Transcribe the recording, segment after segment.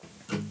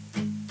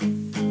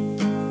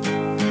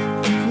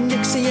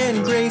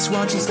and Grace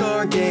watching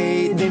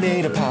Stargate. They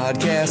made a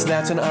podcast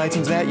that's on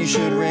iTunes that you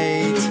should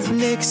rate.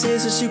 Nix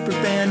is a super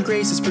fan,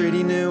 Grace is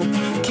pretty new.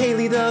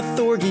 Kaylee the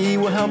Thorgy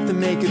will help them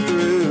make it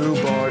through.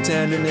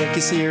 Bartender Nick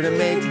is here to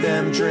make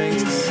them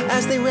drinks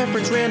as they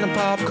reference random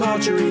pop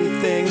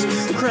culture-y things.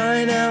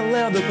 Crying out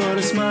loud, they'll put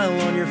a smile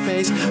on your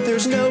face.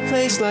 There's no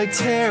place like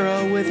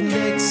Tara with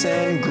Nix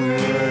and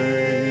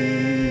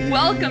Grace.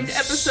 Welcome to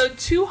episode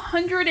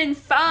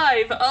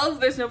 205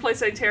 of There's No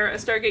Place Like Tara, a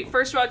Stargate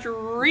First Watch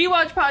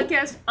Rewatch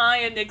podcast. I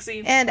am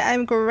Nixie. And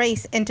I'm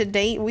Grace, and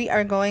today we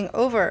are going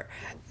over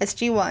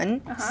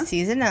SG-1,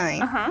 Season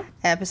 9,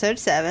 Episode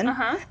 7,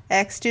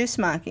 Ex Deus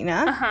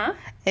Machina,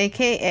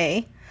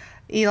 a.k.a.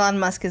 Elon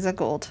Musk is a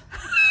gold.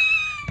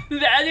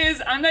 That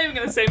is, I'm not even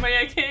going to say my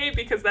a.k.a.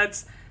 because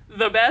that's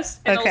the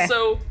best and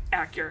also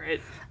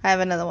accurate. I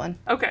have another one.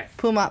 Okay.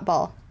 Pumat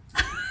Ball.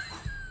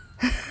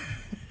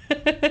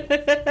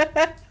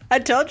 I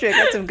told you I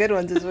got some good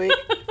ones this week.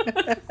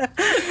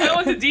 That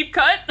one's a deep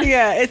cut?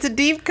 Yeah, it's a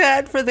deep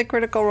cut for the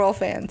Critical Role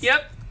fans.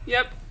 Yep.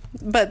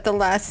 But the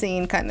last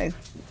scene kind of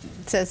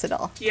says it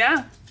all.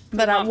 Yeah.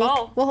 But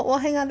we'll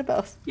hang on to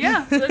both.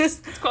 Yeah,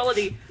 that's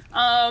quality.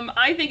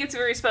 I think it's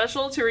very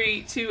special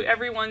to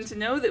everyone to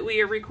know that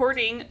we are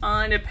recording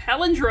on a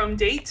palindrome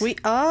date. We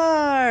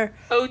are.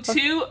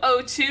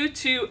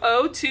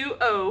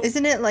 02/02/2020.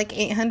 Isn't it like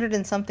 800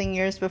 and something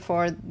years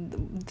before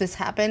this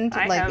happened?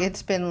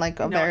 It's been like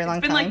a very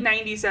long time. It's been like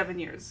 97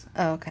 years.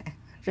 Oh, okay.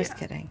 Just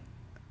kidding.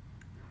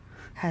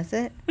 Has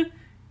it?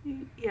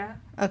 Yeah.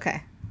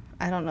 Okay.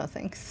 I don't know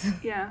things.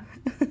 Yeah.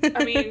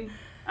 I mean,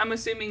 I'm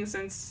assuming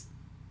since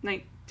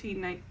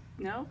 1990.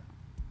 No?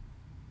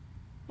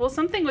 Well,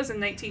 something was in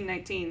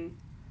 1919.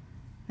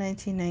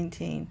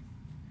 1919.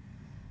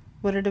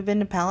 Would it have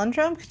been a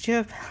palindrome? Could you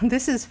have...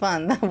 This is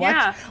fun.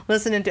 Yeah.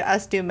 Listening to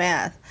us do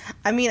math.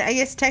 I mean, I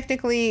guess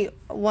technically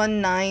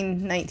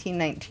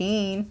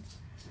 1/9/1919.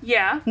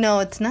 Yeah. No,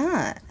 it's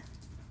not.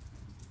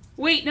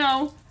 Wait,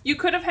 no. You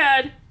could have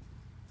had...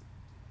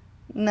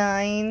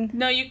 9.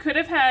 No, you could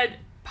have had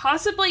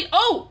possibly...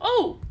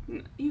 Oh!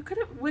 You could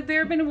have... Would there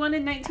have been one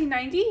in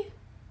 1990?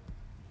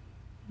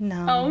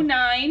 No.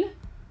 09?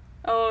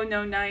 Oh,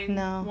 no, 9.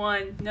 No.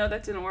 1. No,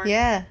 that didn't work.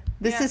 Yeah.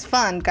 This is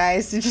fun,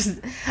 guys.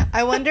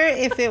 I wonder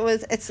if it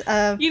was... It's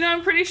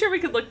I'm pretty sure we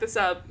could look this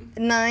up.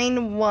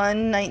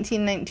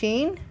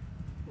 9/1/1919.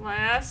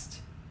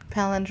 Last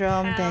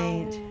palindrome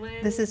date.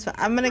 This is fun.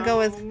 I'm going to go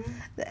with...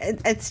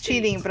 It's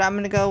cheating, but I'm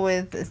going to go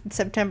with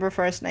September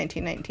 1st,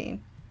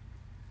 1919.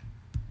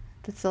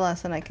 That's the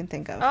last one I can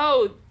think of.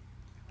 Oh,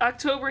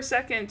 October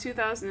 2nd,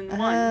 2001.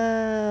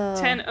 Oh.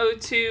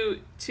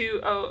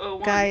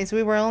 10/02/2001. Guys,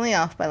 we were only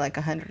off by like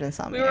 100 and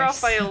something years. We were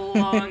off by a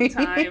long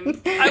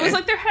time. I was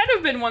like, there had to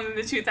have been one in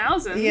the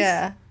 2000s.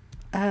 Yeah.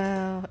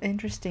 Oh,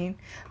 interesting.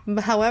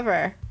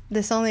 However,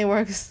 this only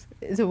works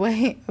the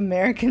way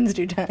Americans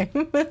do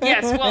time.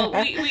 Yes, well,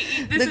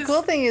 the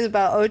cool thing is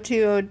about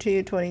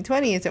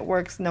 02/02/2020 is it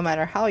works no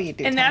matter how you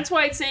do and time. that's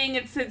why it's saying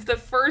it's the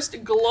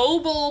first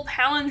global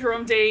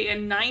palindrome day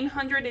in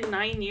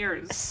 909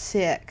 years.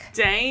 Sick.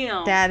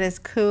 Damn. That is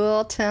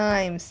cool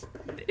times.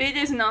 It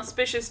is an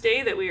auspicious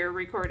day that we are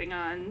recording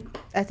on.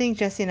 I think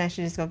Jesse and I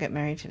should just go get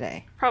married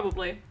today.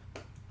 Probably.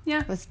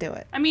 Yeah. Let's do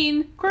it. I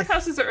mean,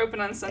 courthouses are open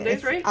on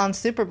Sundays, right? On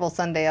Super Bowl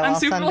Sunday of all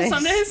Super Bowl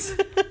Sundays?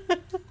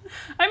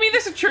 I mean,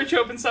 there's a church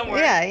open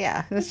somewhere.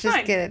 Yeah. Let's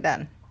just get it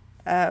done.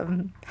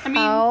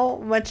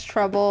 How much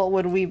trouble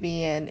would we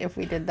be in if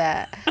we did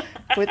that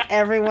with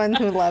everyone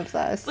who loves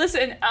us?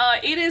 Listen,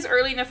 it is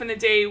early enough in the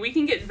day. We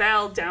can get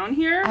Val down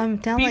here. I'm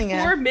telling you.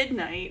 Before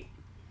midnight.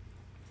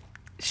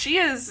 She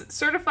is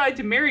certified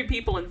to marry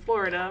people in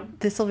Florida.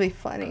 This will be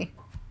funny.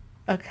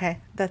 Okay,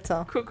 that's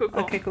all. Cool.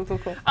 Okay, cool.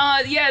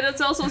 Yeah, that's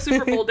also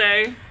Super Bowl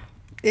day.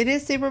 It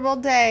is Super Bowl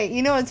day.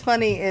 You know what's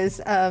funny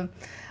is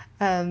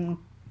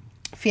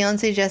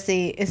fiance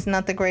Jesse is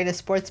not the greatest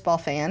sports ball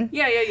fan.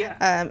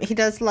 Yeah. He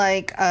does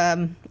like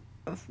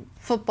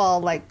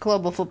football, like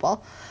global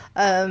football.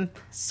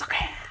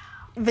 Soccer.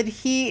 But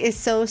he is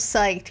so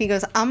psyched. He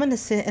goes, I'm going to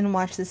sit and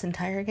watch this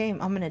entire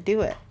game. I'm going to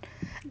do it.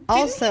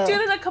 Didn't he do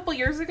that a couple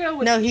years ago?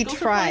 No, he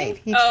tried.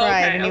 He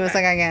was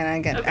like,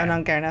 I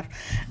don't care enough.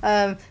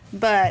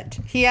 But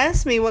he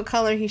asked me what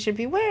color he should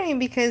be wearing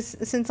because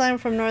since I'm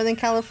from Northern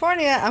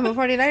California, I'm a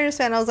 49ers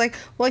fan. I was like,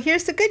 well,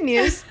 here's the good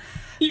news.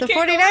 The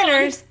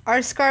 49ers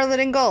are scarlet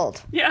and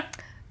gold. Yeah.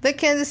 The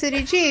Kansas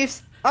City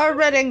Chiefs are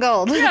red and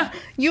gold. Yeah.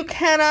 You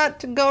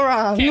cannot go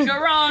wrong. Can't go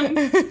wrong.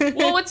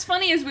 Well, what's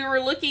funny is we were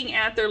looking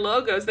at their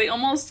logos. They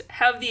almost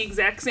have the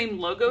exact same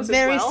logos as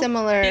well. Very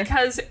similar.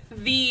 Because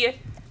the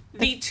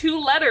two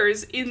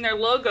letters in their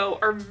logo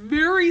are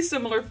very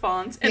similar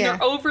fonts, and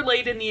they're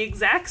overlaid in the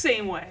exact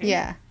same way.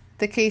 Yeah.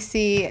 The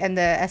KC and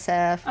the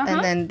SF,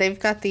 and then they've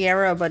got the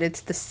arrow, but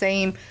it's the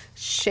same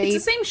shape. It's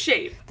the same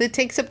shape. That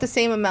takes up the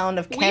same amount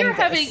of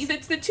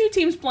canvas. The two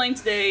teams playing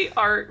today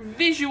are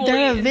visually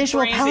They're a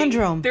visual branding.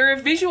 palindrome. They're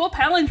a visual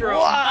palindrome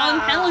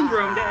on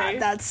Palindrome Day.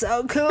 That's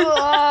so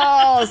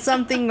cool.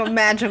 Something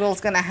magical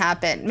is going to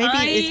happen. Maybe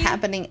it's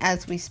happening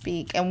as we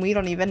speak, and we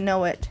don't even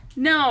know it.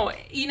 No,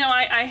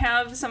 I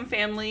have some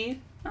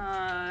family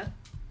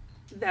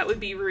that would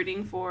be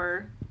rooting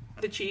for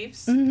the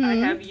Chiefs. Mm-hmm. I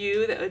have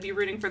you that would be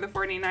rooting for the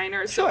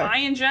 49ers. So Sure. I,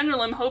 in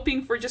general, am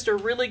hoping for just a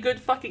really good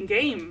fucking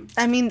game.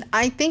 I mean,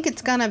 I think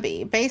it's gonna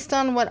be. Based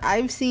on what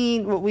I've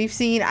seen, what we've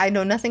seen, I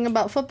know nothing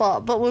about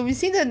football, but what we've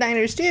seen the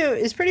Niners do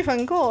is pretty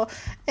fucking cool.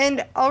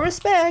 And all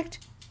respect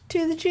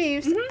to the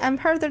Chiefs, I'm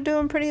heard they're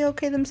doing pretty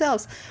okay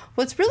themselves.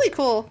 What's really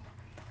cool,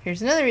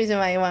 here's another reason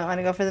why you might want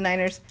to go for the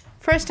Niners.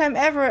 First time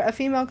ever a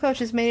female coach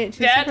has made it to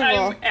the That Super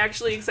Bowl. I'm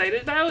actually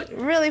excited about.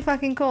 Really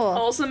fucking cool.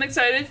 Also, I'm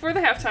excited for the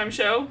halftime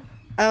show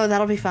Oh,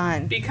 that'll be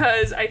fun.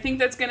 because I think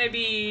that's going to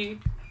be...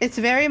 It's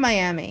very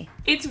Miami.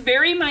 It's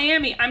very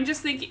Miami. I'm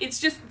just thinking... It's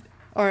just...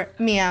 Or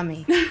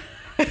Miami.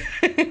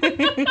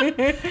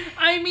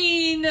 I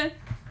mean,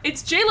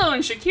 it's J-Lo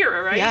and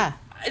Shakira, right? Yeah.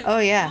 Oh,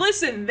 yeah.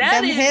 Listen,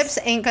 that Them is... hips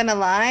ain't gonna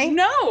lie.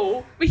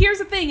 No. But here's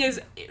the thing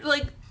is,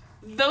 like,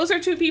 those are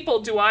two people.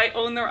 Do I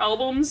own their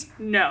albums?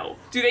 No.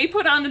 Do they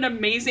put on an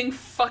amazing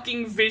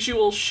fucking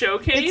visual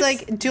showcase? It's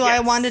like, do I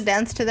Yes. want to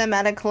dance to them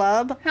at a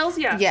club? Hells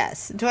yeah.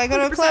 Yes. Do I go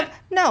to a 100%. club?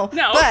 No.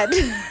 No. But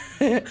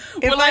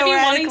Will I be were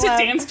at a wanting to club-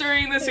 dance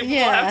during the Super Bowl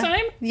Yeah.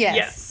 halftime?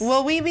 Yes.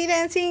 Will we be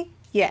dancing?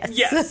 Yes.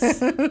 Yes.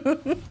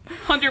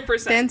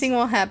 100%. Dancing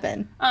will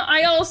happen.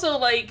 I also,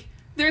 like,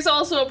 there's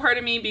also a part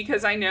of me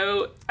because I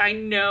know,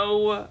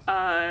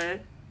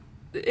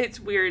 it's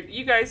weird.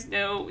 You guys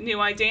knew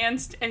I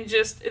danced, and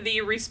just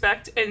the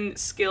respect and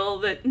skill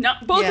that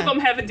not both of Yeah. them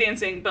have in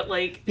dancing, but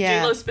like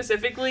Yeah. J-Lo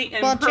specifically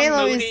and Well,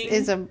 J-Lo promoting.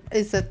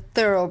 is a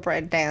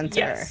thoroughbred dancer.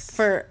 Yes.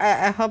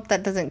 I hope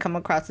that doesn't come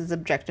across as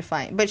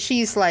objectifying, but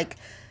she's like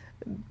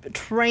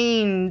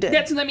trained.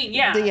 That's what I mean.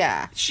 Yeah.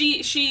 Yeah.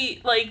 She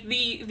like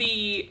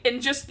the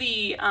and just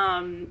the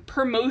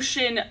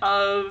promotion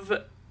of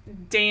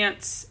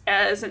dance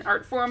as an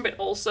art form, but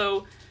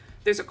also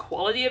there's a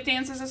quality of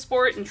dance as a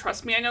sport. And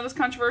trust me, I know that's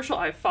controversial.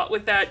 I've fought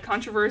with that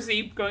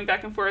controversy going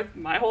back and forth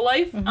my whole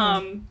life.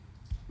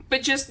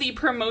 But just the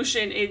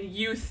promotion in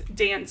youth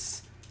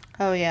dance.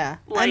 Oh yeah.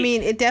 I Like-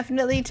 mean, it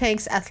definitely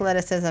takes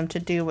athleticism to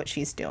do what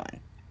she's doing.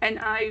 And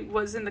I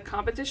was in the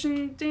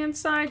competition dance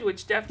side,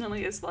 which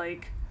definitely is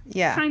like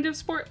Yeah. kind of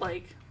sport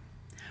like.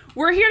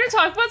 We're here to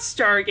talk about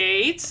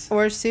Stargate.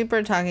 We're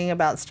super talking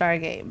about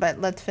Stargate, but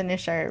let's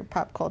finish our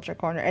pop culture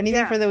corner.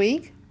 Anything Yeah. for the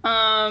week?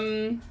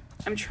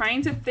 I'm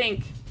trying to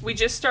think. We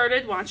just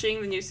started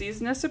watching the new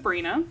season of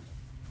Sabrina.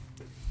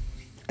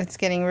 It's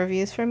getting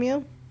reviews from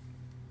you.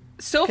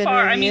 So Good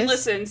far, I mean,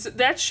 reviews? listen,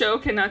 that show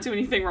cannot do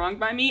anything wrong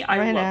by me. I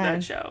Right love on.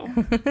 that show.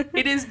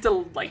 It is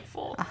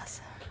delightful.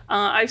 Awesome.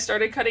 I've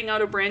started cutting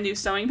out a brand new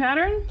sewing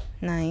pattern,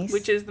 Nice.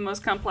 which is the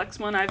most complex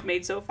one I've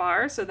made so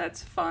far, so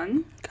that's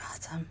fun.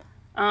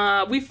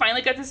 awesome. We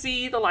finally got to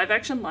see the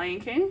live-action Lion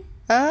King.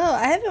 Oh,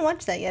 I haven't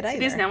watched that yet either.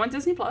 It is now on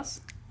Disney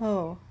Plus.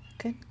 Oh,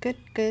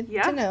 good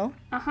Yeah. to know.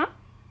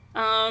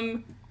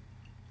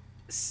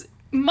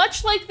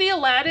 Much like the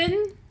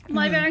Aladdin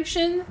live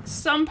action,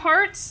 some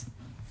parts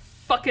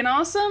fucking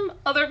awesome.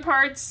 Other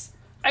parts,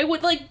 I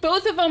would like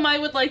both of them. I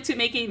would like to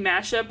make a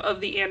mashup of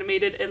the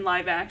animated and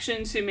live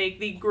action to make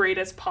the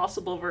greatest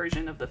possible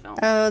version of the film.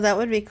 Oh, that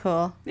would be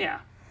cool. Yeah.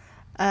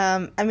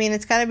 I mean,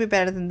 it's got to be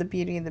better than the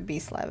Beauty and the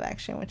Beast live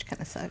action, which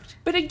kind of sucked.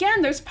 But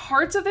again, there's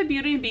parts of the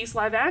Beauty and Beast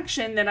live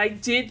action that I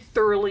did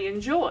thoroughly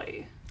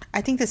enjoy. I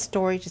think the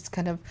story just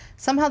kind of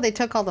somehow they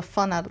took all the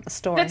fun out of the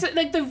story. That's it,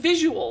 like the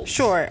visuals.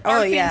 Sure. are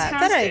Oh, yeah. That I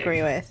fantastic.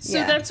 agree with. So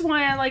Yeah. that's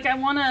why I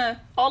want to,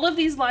 all of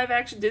these live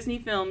action Disney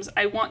films,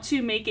 I want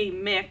to make a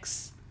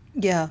mix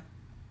Yeah.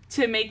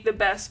 to make the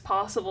best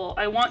possible.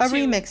 I want A to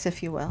remix,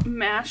 if you will.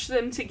 mash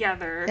them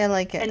together I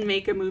like it. and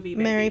make a movie.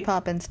 Baby. Mary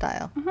Poppins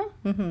style.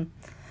 Uh-huh.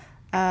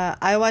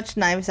 I watched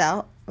Knives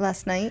Out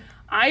last night.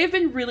 I have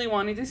been really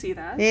wanting to see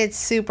that. It's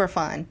super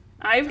fun.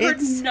 I've heard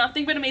it's-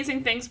 nothing but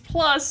amazing things.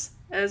 Plus,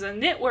 as a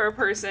knitwear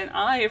person,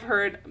 I have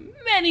heard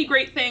many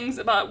great things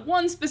about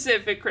one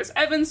specific Chris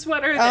Evans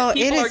sweater that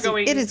people are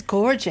going it is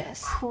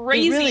gorgeous.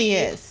 crazy It really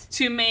is.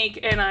 to make,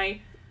 and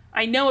I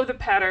know of the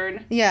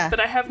pattern, Yeah.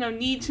 but I have no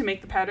need to make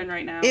the pattern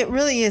right now. It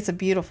really is a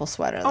beautiful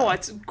sweater. Oh, though.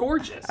 it's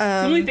gorgeous. It's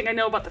the only thing I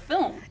know about the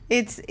film.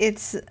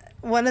 It's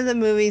one of the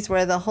movies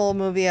where the whole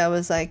movie I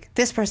was like,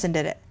 this person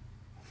did it.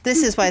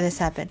 This is why this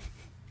happened.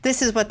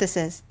 This is what this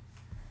is.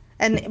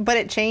 But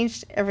it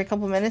changed every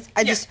couple minutes.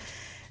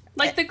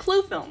 Like the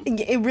Clue film.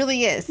 It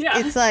really is. Yeah.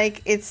 It's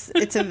like it's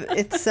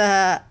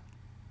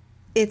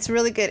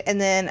really good. And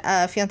then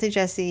Fiance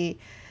Jesse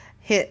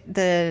hit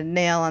the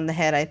nail on the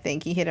head, I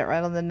think. He hit it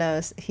right on the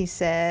nose. He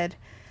said,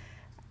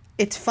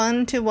 it's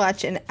fun to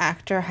watch an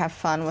actor have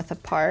fun with a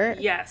part,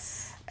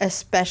 Yes.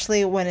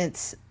 especially when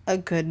it's a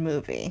good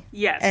movie.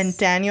 Yes. And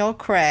Daniel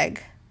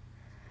Craig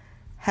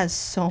has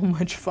so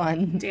much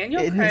fun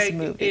Daniel in this Craig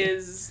movie.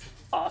 is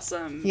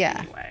awesome. Yeah.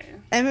 Anyway.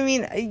 I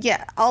mean,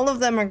 yeah, all of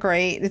them are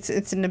great. It's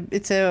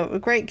a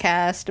great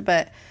cast,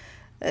 but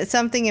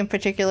something in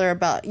particular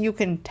about you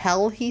can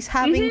tell he's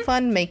having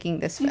fun making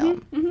this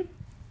film.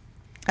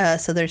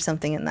 So there's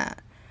something in that.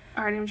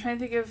 All right, I'm trying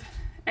to think of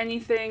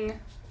anything.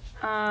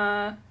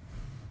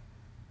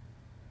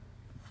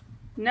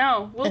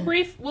 No, we'll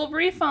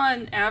brief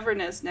on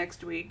Avernus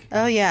next week,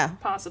 Oh yeah,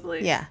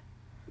 possibly. yeah.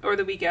 Or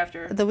the week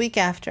after? The week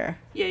after.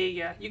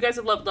 Yeah. You guys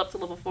have leveled up to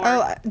level 4.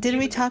 Oh, did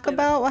we talk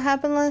about what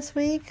happened last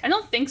week? I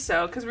don't think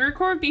so, because we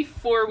record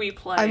before we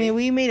play. I mean,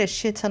 we made a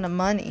shit ton of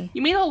money.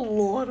 You made a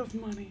lot of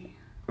money.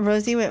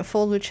 Rosie went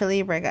full Lucha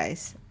Libre,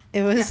 guys.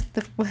 It was,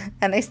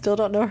 and I still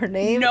don't know her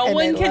name. No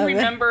one can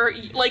remember,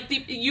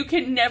 you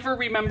can never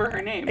remember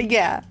her name.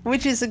 Yeah,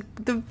 which is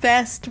the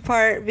best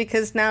part,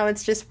 because now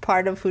it's just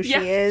part of who she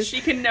is. She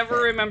can never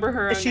remember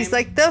her own name. She's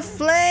like, the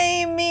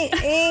flaming,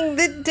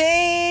 the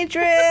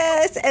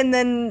dangerous, and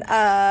then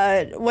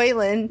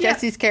Waylon,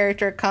 Jesse's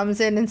character,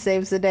 comes in and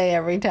saves the day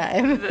every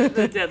time.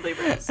 The deadly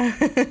Rose.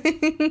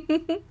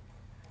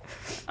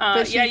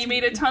 You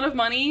made a ton of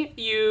money.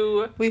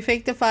 We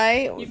faked a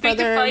fight. You faked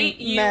a fight.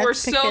 You were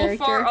so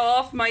far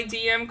off my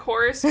DM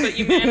course, but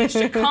you managed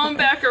to come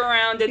back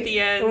around at the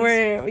end.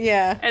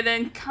 And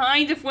then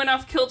kind of went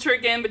off kilter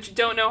again, but you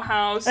don't know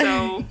how,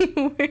 so...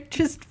 We're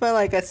just for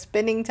like a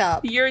spinning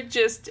top. You're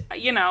just,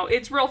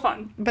 it's real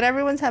fun. But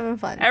everyone's having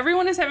fun.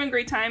 Everyone is having a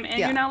great time, and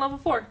you're now level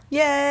 4.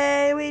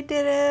 Yay, we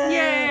did it!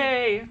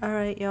 Yay! All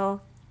right,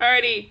 y'all.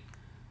 Alrighty.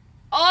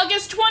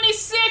 August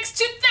 26,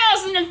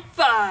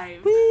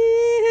 2005.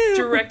 Woo!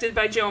 Directed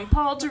by Joe and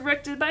Paul.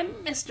 Directed by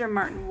Mr.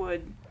 Martin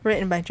Wood.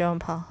 Written by Joe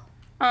and Paul.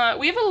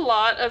 We have a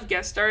lot of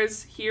guest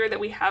stars here that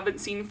we haven't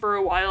seen for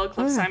a while.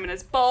 Cliff Simon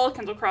as Ball.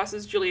 Kendall Cross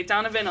as Julia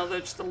Donovan, although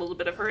just a little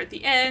bit of her at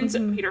the end.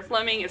 Mm-hmm. Peter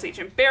Fleming as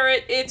Agent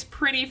Barrett. It's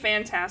pretty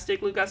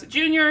fantastic. Lou Gossett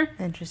Jr.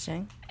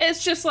 Interesting.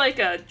 It's just like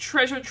a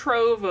treasure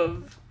trove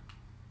of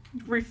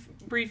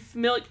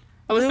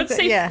I was about to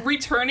say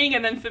returning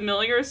and then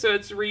familiar, so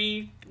it's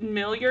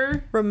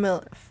familiar.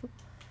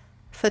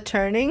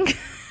 Faturning?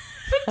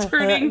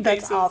 Faturning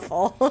That's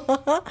awful.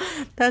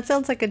 That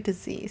sounds like a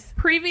disease.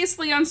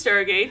 Previously on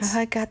Stargate.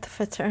 I got the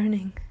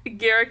faturning.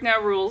 Garrick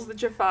now rules the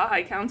Jaffa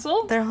High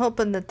Council. They're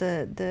hoping that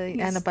the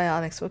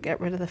antibiotics will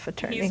get rid of the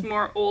faturning. He's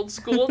more old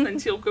school than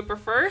Teal'c would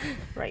prefer.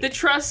 Right. The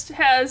Trust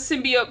has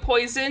symbiote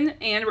poison,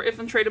 and we're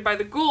infiltrated by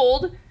the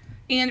Goa'uld.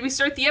 And we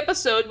start the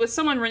episode with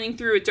someone running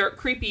through a dark,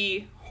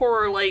 creepy,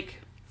 horror-like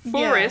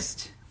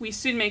forest. Yeah. We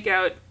soon make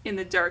out in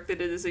the dark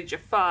that it is a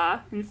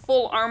Jaffa in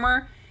full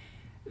armor.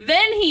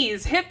 Then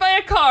he's hit by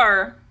a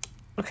car.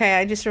 Okay,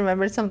 I just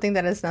remembered something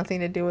that has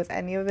nothing to do with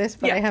any of this,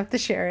 but I have to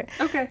share it.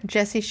 Okay.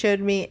 Jesse showed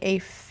me a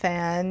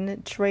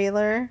fan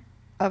trailer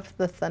of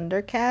the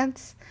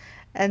Thundercats,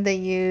 and they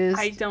used...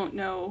 I don't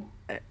know.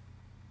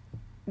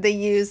 They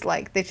used,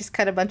 they just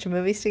cut a bunch of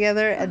movies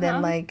together, and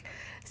then,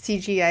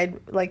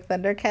 CGI'd,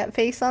 Thundercat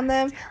face on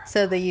them.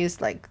 So they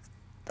used,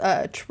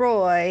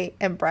 Troy,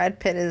 and Brad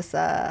Pitt is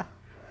the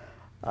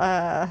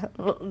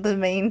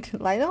main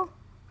Lionel.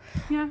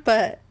 Yeah.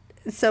 But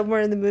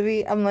somewhere in the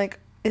movie, I'm like,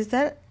 is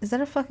that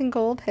a fucking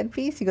gold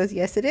headpiece? He goes,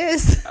 yes, it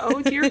is.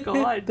 Oh dear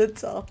God.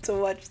 That's all to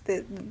watch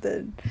the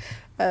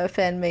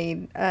fan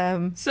made.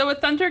 So a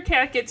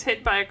Thundercat gets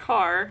hit by a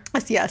car.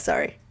 Yeah,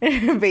 sorry.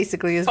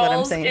 Basically, is what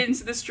I'm saying. Falls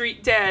into the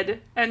street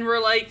dead, and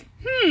we're like,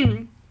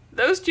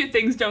 those two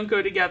things don't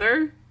go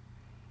together.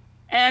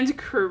 And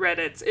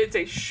credits. It's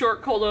a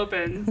short, cold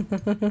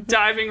open,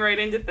 diving right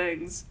into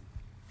things.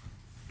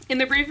 In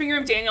the briefing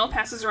room, Daniel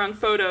passes around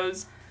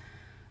photos.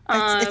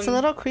 It's a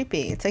little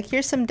creepy. It's like,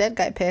 here's some dead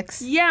guy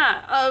pics.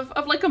 Yeah, of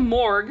a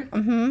morgue.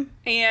 Mm-hmm.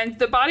 And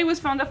the body was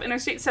found off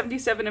Interstate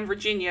 77 in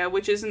Virginia,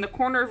 which is in the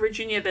corner of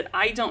Virginia that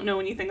I don't know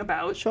anything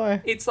about.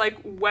 Sure. It's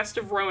west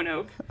of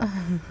Roanoke.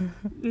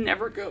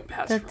 Never go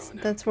past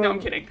Roanoke. That's where, no, I'm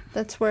kidding.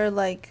 That's where,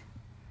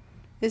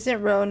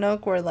 isn't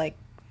Roanoke where, the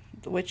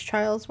witch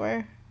trials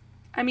were?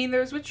 I mean,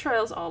 there's witch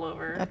trials all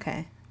over.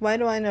 Okay. Why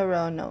do I know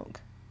Roanoke?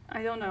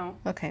 I don't know.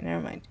 Okay,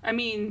 never mind. I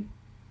mean,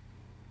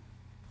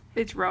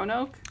 it's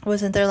Roanoke?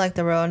 Wasn't there,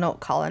 the Roanoke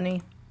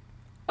colony?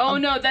 Oh,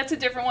 no, that's a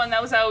different one.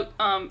 That was out,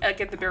 at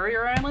the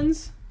Barrier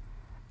Islands.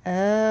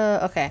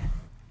 Oh, okay.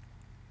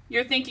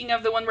 You're thinking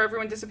of the one where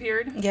everyone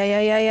disappeared? Yeah.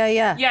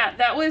 Yeah,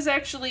 that was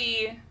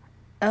actually...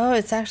 Oh,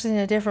 it's actually in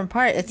a different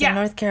part. It's in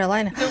North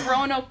Carolina. The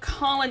Roanoke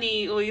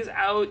colony was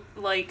out,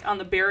 on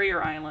the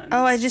Barrier Islands.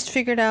 Oh, I just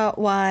figured out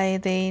why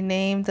they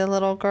named the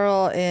little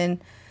girl in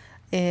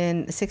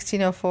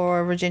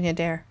 1604 Virginia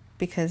Dare.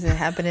 Because it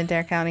happened in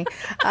Dare County.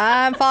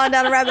 I'm falling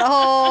down a rabbit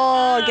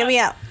hole. Get me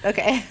out.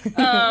 Okay.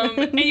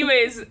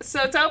 Anyways,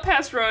 so it's out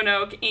past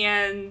Roanoke,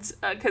 and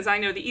because I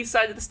know the east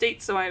side of the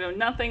state, so I know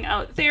nothing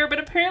out there. But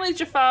apparently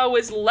Jaffa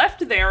was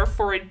left there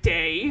for a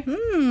day,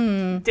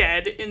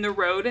 dead in the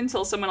road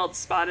until someone else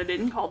spotted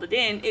it and called it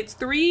in. It's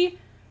 3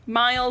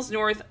 miles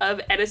north of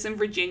Edison,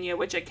 Virginia,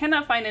 which I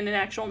cannot find in an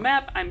actual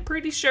map. I'm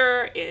pretty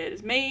sure it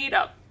is made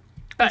up.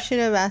 But I should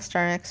have asked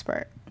our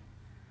expert.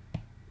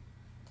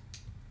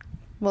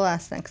 We'll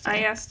ask next time. I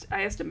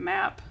asked a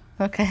map.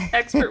 Okay.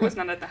 Expert was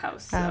not at the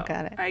house. So oh,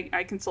 got it.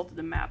 I consulted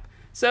a map.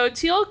 So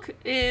Teal'c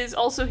is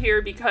also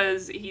here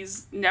because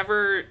he's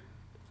never,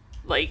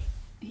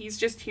 he's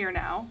just here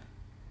now.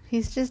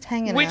 He's just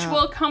hanging Which out.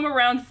 will come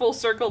around full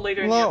circle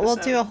later in the episode. We'll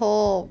do a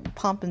whole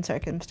pomp and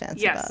circumstance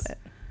about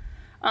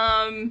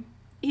it.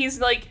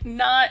 He's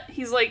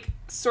he's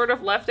sort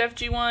of left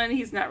FG1.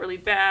 He's not really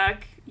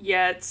back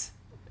yet.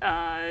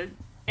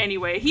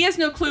 Anyway, he has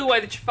no clue why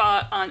the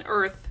Jaffa on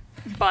Earth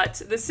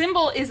but the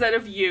symbol is that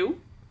of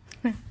you.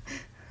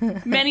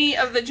 Many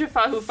of the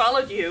Jaffa who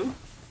followed you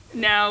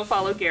now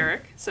follow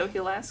Garrick, so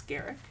he'll ask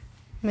Garrick,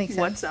 Makes sense.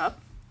 what's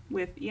up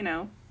with,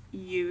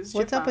 Yu's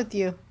What's Jaffa. up with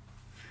you?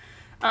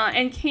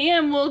 And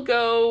Cam will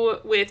go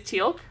with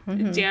Teal'c.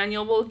 Mm-hmm.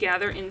 Daniel will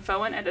gather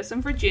info on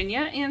Edison,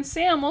 Virginia, and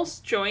Sam will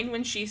join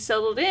when she's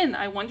settled in.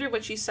 I wonder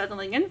what she's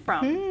settling in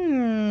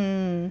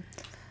from.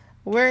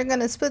 We're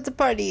gonna split the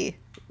party.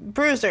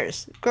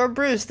 Bruisers, go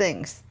bruise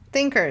things.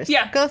 Thinkers,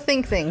 Yeah. go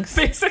think things.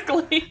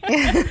 Basically.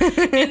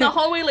 In the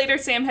hallway later,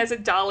 Sam has a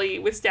dolly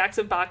with stacks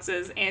of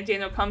boxes, and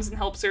Daniel comes and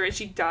helps her as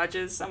she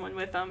dodges someone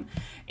with them.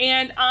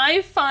 And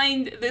I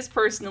find this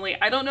personally,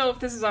 I don't know if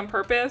this is on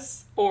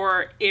purpose,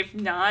 or if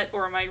not,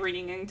 or am I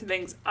reading into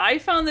things, I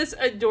found this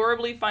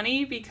adorably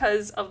funny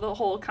because of the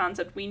whole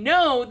concept. We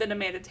know that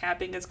Amanda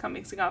Tapping is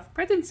coming off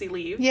pregnancy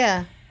leave.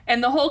 Yeah.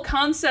 And the whole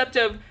concept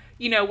of,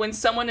 when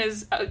someone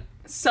is...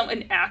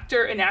 an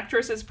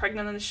actress is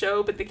pregnant on the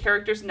show, but the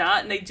character's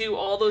not, and they do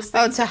all those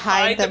things to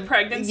hide the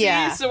pregnancy.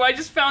 Yeah. So I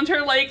just found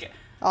her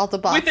All the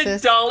boxes.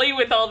 with a dolly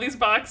with all these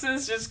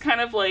boxes, just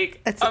kind of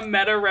It's a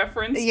meta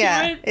reference to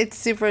it. It's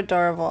super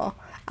adorable.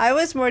 I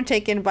was more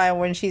taken by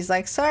when she's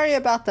like, sorry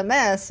about the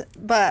mess,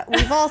 but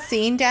we've all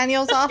seen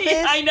Daniel's office.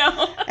 Yeah, I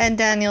know. And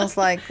Daniel's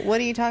like, what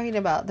are you talking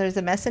about? There's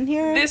a mess in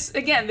here? This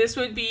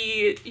would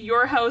be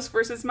your house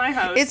versus my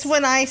house. It's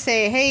when I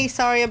say, hey,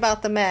 sorry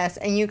about the mess,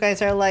 and you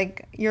guys are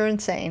like, you're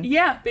insane.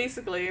 Yeah,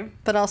 basically.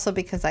 But also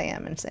because I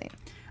am insane.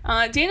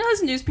 Daniel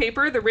has a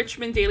newspaper, the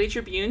Richmond Daily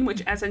Tribune,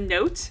 which as a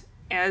note,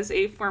 as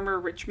a former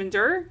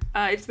Richmonder,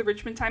 it's the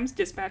Richmond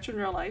Times-Dispatch in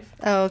real life.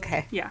 Oh,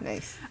 okay. Yeah.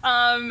 Nice.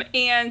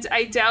 And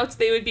I doubt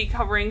they would be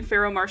covering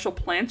Pharaoh Marshall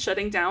plant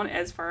shutting down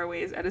as far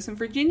away as Edison,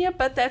 Virginia,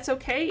 but that's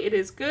okay. It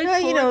is good for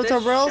it's a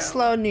this real show.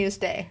 slow news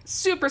day.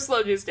 Super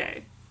slow news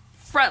day.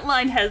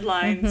 Frontline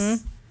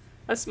headlines.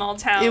 A small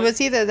town. It was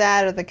either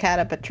that or the cat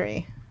up a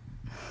tree.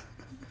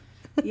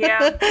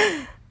 Yeah.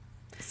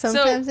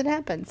 Sometimes it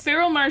happens.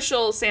 Pharaoh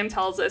Marshall, Sam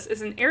tells us,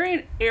 is an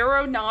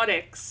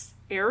aeronautics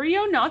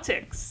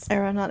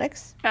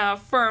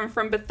firm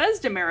from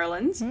Bethesda,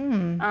 Maryland.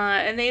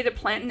 And they had a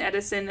plant in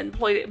Edison that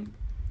employed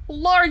a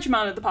large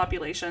amount of the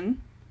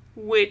population,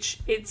 which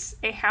it's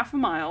a half a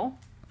mile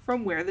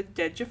from where the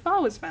dead Jaffa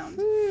was found.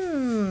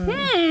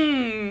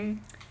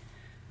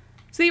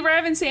 So they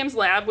arrive in Sam's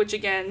lab, which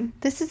again...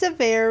 This is a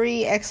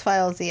very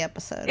X-Files-y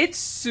episode. It's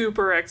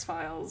super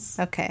X-Files.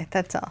 Okay,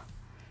 that's all.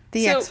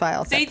 The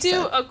X-Files They episode.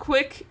 do a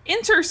quick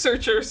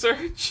Intersearcher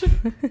search.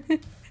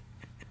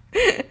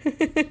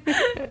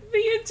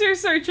 The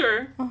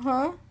Intersearcher.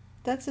 Uh-huh.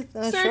 That's a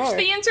Search sure.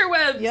 the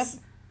interwebs. Yep.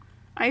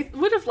 I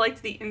would have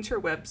liked the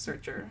interweb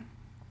searcher.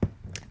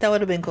 That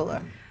would have been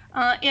cooler.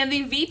 And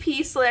the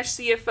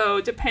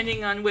VP/CFO,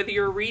 depending on whether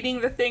you're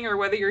reading the thing or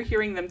whether you're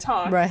hearing them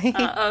talk, Right.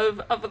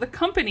 of the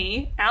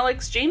company,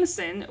 Alex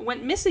Jameson,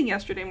 went missing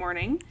yesterday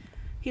morning.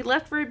 He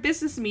left for a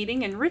business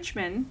meeting in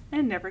Richmond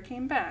and never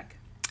came back.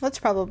 That's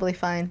probably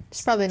fine.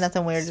 It's probably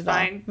nothing weird at all.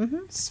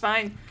 Fine. It's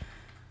fine.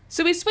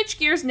 So we switch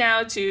gears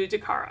now to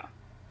Dakara,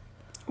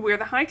 where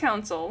the High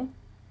Council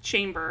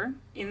chamber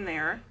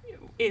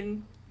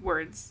in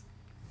words.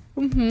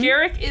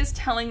 Garrick is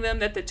telling them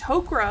that the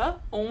Tok'ra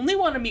only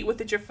want to meet with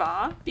the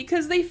Jaffa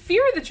because they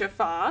fear the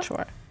Jaffa.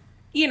 Sure.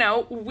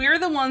 We're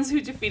the ones who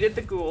defeated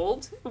the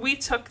Gould. We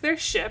took their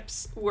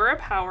ships. We're a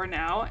power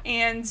now.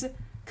 And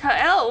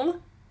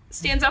Ka'el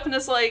stands up and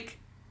is like,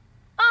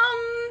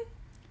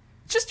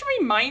 just a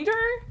reminder,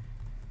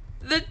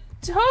 the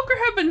Tok'ra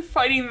have been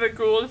fighting the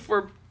Gould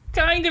for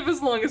kind of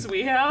as long as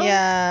we have.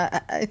 Yeah,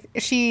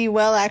 she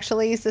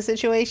actually is the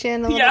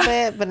situation a little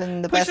bit, but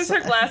in the pushes best... her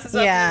glasses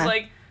up and is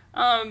like,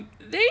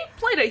 they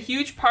played a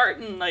huge part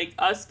in,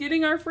 us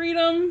getting our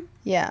freedom.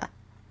 Yeah.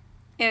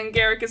 And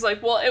Garrick is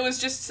like, well, it was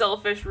just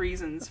selfish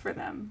reasons for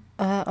them.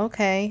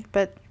 Okay,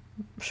 but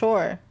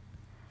sure.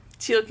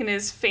 Teal'c in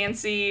his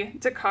fancy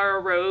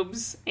Dakara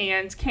robes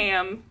and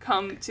Cam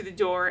come to the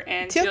door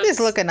and Teal'c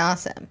is looking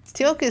awesome.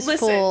 Teal'c is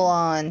full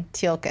on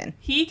Teal'c.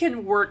 He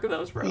can work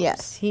those robes.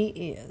 Yes, he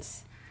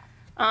is.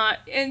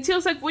 And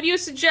Teal'c's like, what do you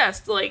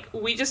suggest?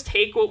 We just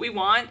take what we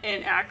want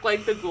and act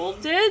like the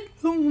Gould did?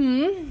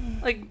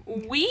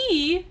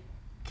 We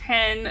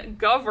can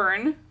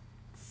govern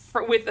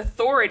with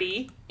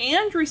authority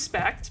and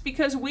respect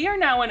because we are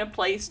now in a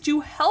place to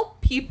help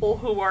people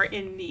who are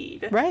in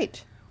need.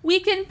 Right. We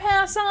can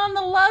pass on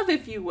the love,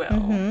 if you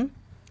will.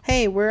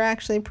 Hey, we're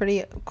actually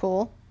pretty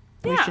cool.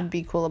 Yeah. We should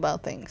be cool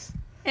about things.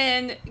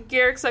 And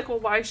Garrick's like, well,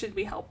 why should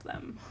we help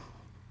them?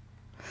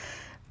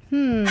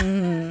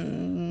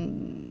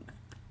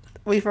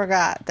 We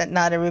forgot that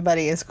not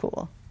everybody is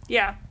cool.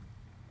 Yeah.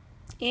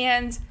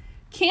 And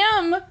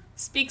Cam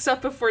speaks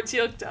up before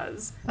Teal'c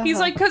does. He's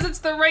like, because it's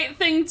the right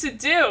thing to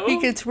do. He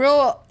gets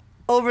real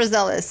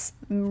overzealous,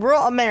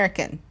 real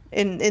American.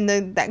 In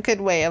that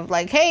good way of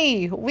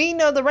hey, we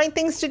know the right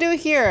things to do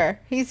here.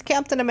 He's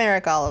Captain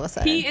America all of a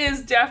sudden. He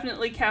is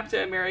definitely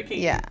Captain America.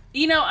 Yeah.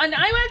 And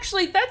I'm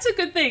actually, that's a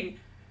good thing.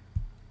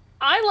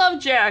 I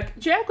love Jack.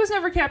 Jack was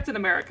never Captain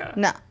America.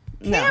 No.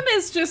 Cam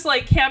is just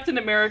like Captain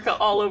America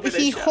all over this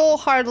He show.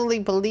 wholeheartedly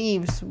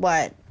believes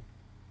what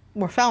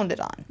we're founded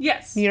on.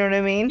 Yes. You know what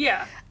I mean?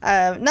 Yeah.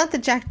 Not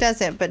that Jack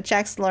doesn't, but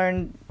Jack's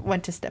learned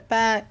when to step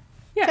back.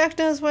 Yeah. Jack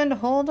knows when to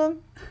hold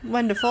him,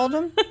 when to fold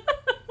him,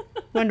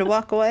 when to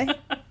walk away.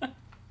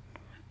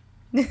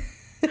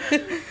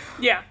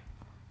 Yeah.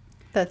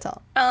 That's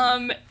all.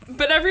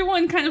 But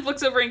everyone kind of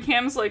looks over and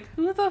Cam's like,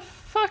 who the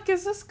fuck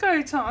is this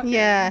guy talking?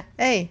 Yeah.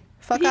 Hey,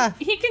 fuck off.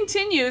 He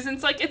continues, and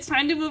it's like, it's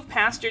time to move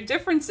past your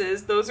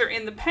differences. Those are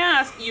in the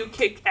past. You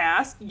kicked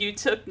ass. You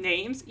took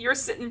names. You're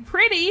sitting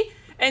pretty.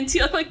 And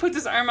Teal'c, like, puts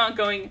his arm out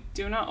going,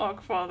 do not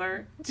walk,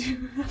 father.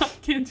 Do not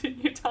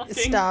continue talking.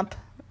 Stop.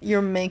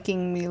 You're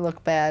making me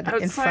look bad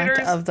in front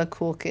Outsiders of the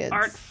cool kids.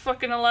 Aren't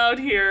fucking allowed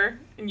here,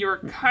 and you're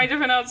kind of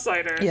an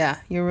outsider. Yeah,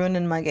 you're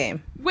ruining my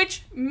game.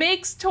 Which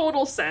makes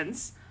total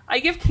sense. I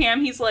give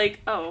Cam, he's like,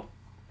 oh,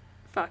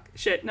 fuck,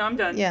 shit, no, I'm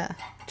done. Yeah.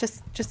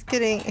 Just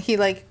kidding. He,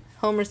 like,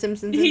 Homer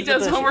Simpson's He into the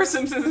does bushes. Homer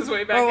Simpson's his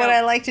way back Or what up.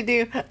 I like to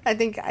do, I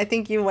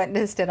think you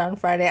witnessed it on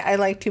Friday. I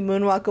like to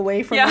moonwalk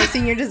away from Yeah. my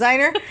senior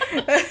designer,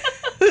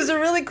 who's a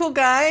really cool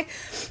guy,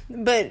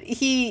 but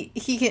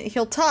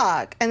he'll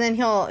talk and then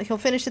he'll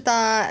finish a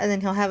thought and then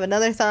he'll have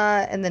another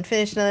thought and then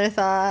finish another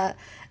thought.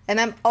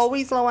 And I'm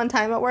always low on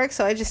time at work,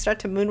 so I just start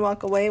to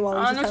moonwalk away while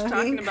I he's know what you're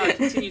talking about.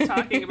 Continue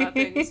talking about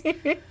things.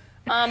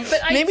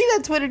 But Maybe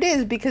that's what it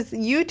is, because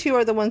you two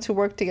are the ones who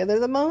work together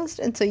the most,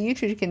 and so you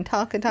two can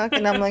talk and talk,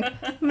 and I'm like,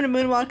 I'm going to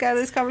moonwalk out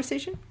of this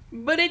conversation.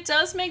 But it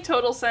does make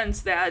total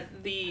sense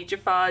that the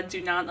Jaffa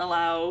do not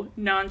allow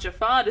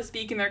non-Jaffa to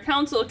speak in their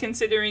council,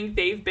 considering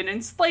they've been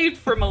enslaved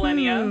for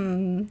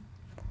millennia.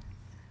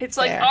 It's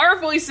like Fair. our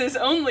voices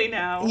only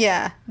now.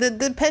 Yeah,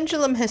 the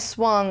pendulum has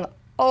swung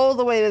all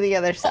the way to the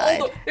other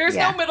side. There's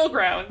Yeah. no middle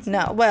ground.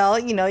 No, well,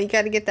 you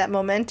got to get that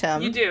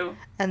momentum. You do.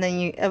 And then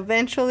you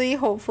eventually,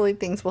 hopefully,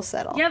 things will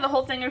settle. Yeah, the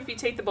whole thing, if you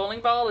take the bowling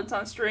ball, it's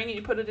on a string, and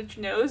you put it at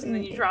your nose, and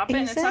then you drop it,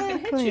 and it's not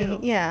going to hit you.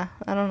 Yeah,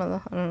 I don't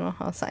know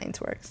how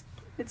science works.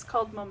 It's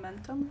called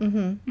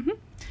momentum.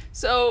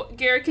 So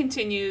Garrett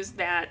continues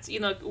that,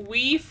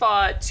 we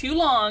fought too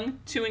long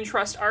to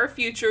entrust our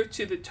future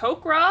to the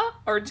Tok'ra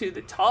or to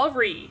the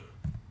Tal'ri.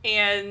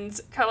 And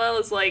Kal-El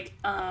is like,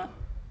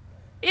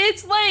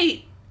 it's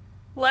late.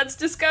 Let's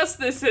discuss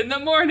this in the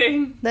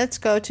morning. Let's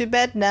go to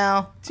bed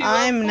now. To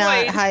I'm not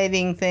avoid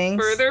hiding things.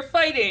 Further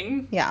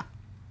fighting. Yeah.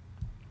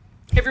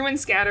 Everyone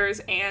scatters,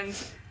 and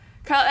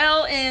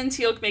Kal-El and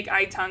Teal'c make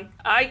eye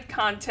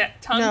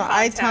contact.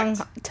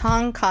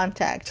 Tongue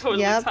contact.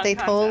 Totally yep, tongue they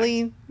contact.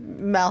 totally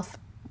mouth.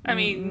 I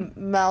mean,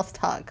 mouth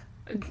hug.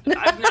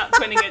 I'm not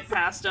putting it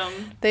past them.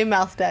 They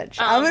mouth touch.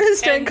 I'm gonna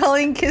start and-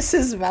 calling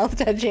kisses mouth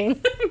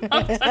touching.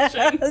 Mouth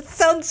touching. That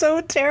sounds so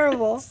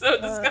terrible. So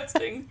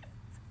disgusting.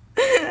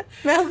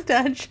 Mouth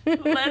touch.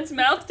 Let's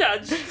mouth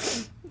touch.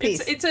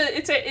 Peace. It's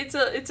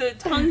a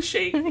tongue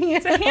shake.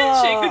 It's a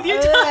handshake with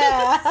your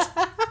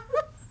tongue.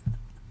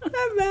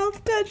 A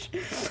mouth touch.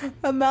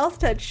 A mouth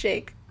touch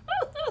shake.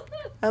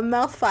 A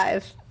mouth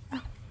five.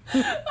 A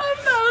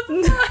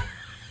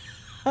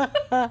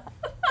mouth.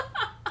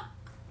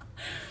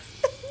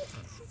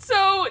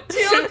 So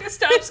Teal'c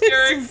stops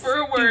Garrick for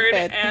a word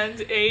Stupid.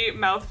 and a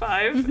mouth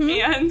five,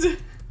 and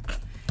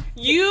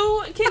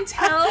you can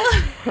tell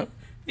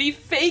the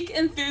fake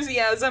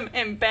enthusiasm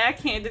and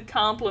backhanded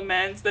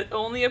compliments that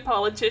only a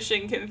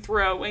politician can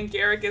throw when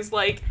Garrick is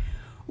like,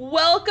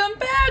 "Welcome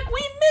back,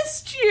 we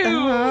missed you!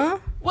 Uh-huh.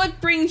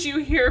 What brings you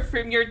here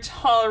from your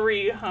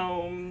Tal'ri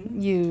home?"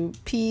 You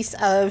piece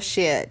of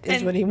shit is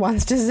And- what he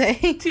wants to say.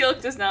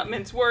 Teal'c does not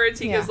mince words.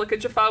 He Yeah. goes, look,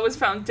 Jaffa was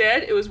found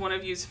dead. It was one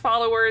of you's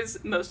followers.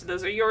 Most of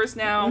those are yours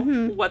now.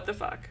 What the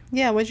fuck?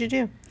 Yeah, what'd you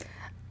do?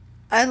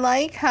 I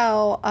like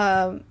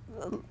how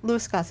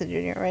Louis Gossett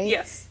Jr., right?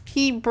 Yes.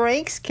 He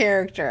breaks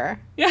character.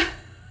 Yeah.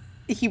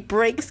 He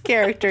breaks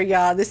character,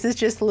 y'all. This is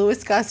just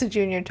Louis Gossett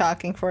Jr.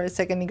 talking for a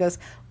second. He goes,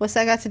 what's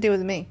that got to do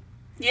with me?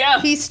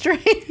 Yeah. He's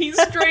straight.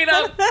 He's straight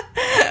up.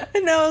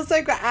 And I was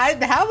like,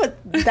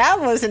 that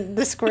wasn't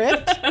the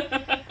script.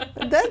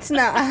 That's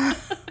not.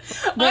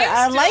 But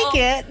I like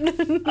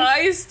it.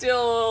 I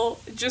still,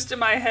 just in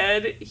my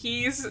head,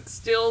 he's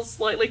still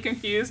slightly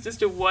confused as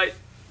to what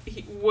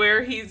he's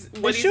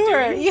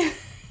Sure. doing. Yeah.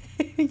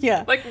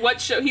 Yeah. Like what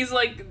show? He's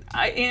like,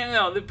 I don't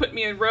know. They put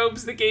me in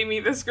robes. They gave me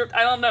the script.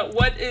 I don't know.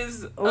 What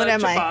is What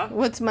am I? Jaffa?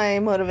 What's my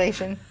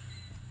motivation?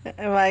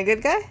 Am I a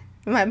good guy?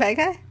 Am I a bad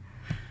guy?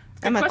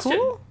 Am I question.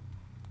 cool?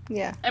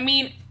 Yeah. I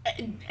mean,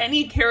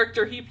 any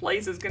character he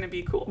plays is going to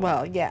be cool.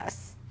 Well,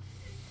 yes.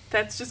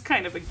 That's just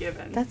kind of a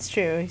given. That's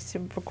true. He's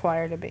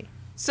required to be.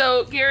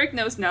 So Garrick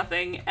knows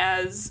nothing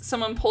as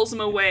someone pulls him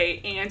away,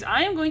 and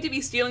I am going to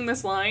be stealing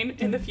this line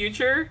in the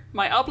future.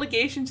 My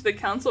obligation to the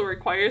council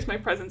requires my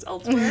presence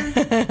elsewhere.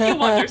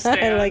 You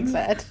understand. I like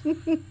that.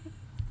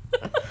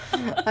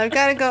 I've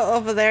got to go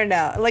over there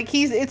now. Like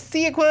it's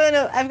the equivalent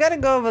of I've got to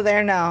go over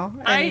there now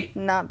and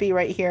not be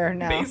right here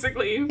now.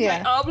 Basically,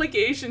 Yeah. my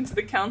obligation to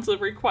the council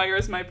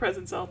requires my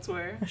presence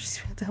elsewhere.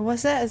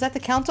 What's that? Is that the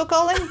council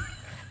calling?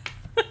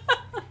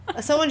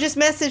 Someone just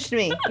messaged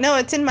me. No,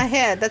 it's in my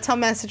head. That's how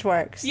message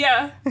works.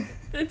 Yeah.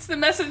 It's the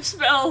message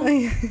spell.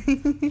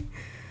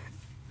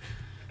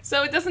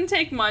 So it doesn't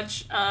take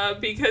much,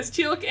 because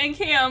Teal'c and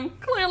Cam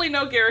clearly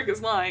know Garrick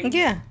is lying.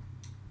 Yeah.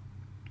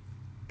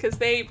 Because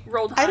they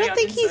rolled high. I don't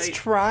think on he's insight.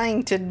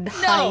 trying to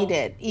hide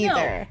it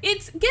either. No.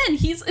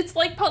 It's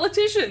like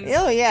politicians.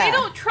 Oh, yeah. They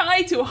don't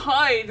try to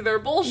hide their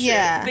bullshit.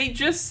 Yeah. They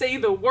just say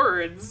the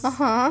words.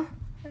 Uh-huh.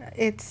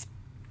 It's...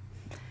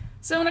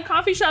 So in a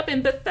coffee shop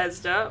in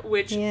Bethesda,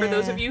 which for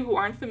those Yeah. of you who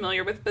aren't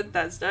familiar with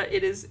Bethesda,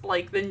 it is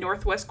like the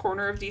northwest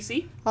corner of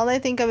DC. All I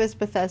think of is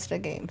Bethesda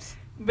games.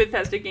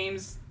 Bethesda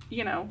Games,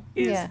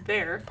 is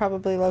there.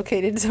 Probably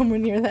located somewhere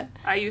near that.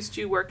 I used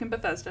to work in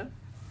Bethesda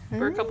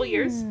for a couple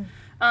years.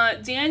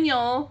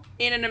 Daniel,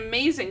 in an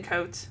amazing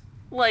coat,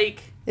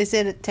 like... Is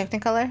it a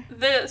Technicolor?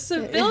 The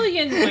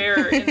civilian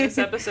wear in this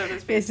episode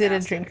is fantastic. Is it a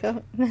drink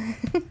coat?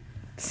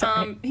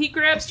 Sorry. He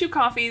grabs 2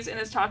 coffees and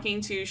is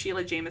talking to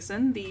Sheila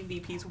Jameson, the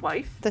VP's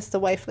wife. That's the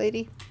wife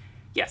lady?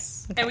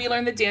 Yes. Okay. And we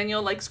learn that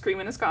Daniel likes cream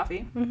in his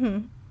coffee. Mm-hmm.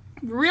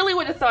 Really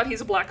would have thought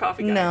he's a black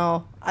coffee guy.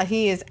 No,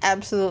 he is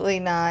absolutely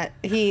not.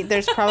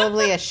 There's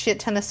probably a shit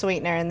ton of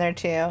sweetener in there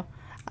too.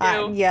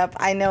 Yep,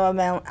 I know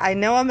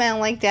a man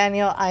like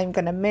Daniel. I'm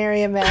gonna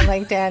marry a man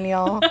like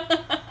Daniel.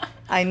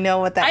 I know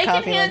what that I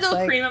coffee can handle looks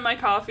like. cream in my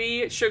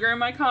coffee, sugar in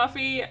my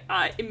coffee.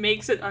 It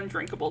makes it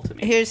undrinkable to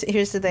me. Here's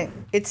the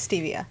thing. It's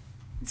stevia.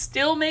 It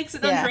still makes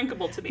it Yeah.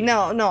 undrinkable to me.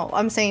 No,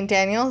 I'm saying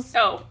Daniel's.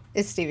 Oh,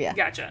 It's stevia.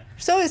 gotcha.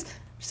 So is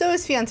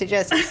fiance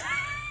Jesse's.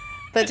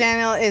 But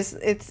Daniel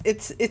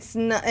it's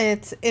not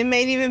it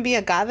may even be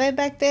agave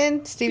back then.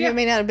 Stevia Yeah.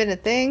 may not have been a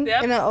thing.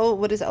 Yep.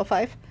 What is it,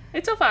 05?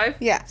 It's 05.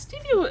 Yeah.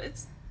 Stevia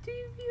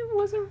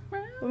was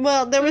around.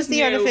 Well, there was the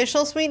new.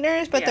 artificial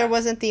sweeteners, but Yeah. there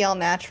wasn't the all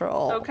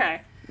natural.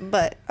 Okay.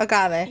 But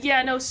agave.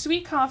 Yeah, no,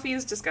 sweet coffee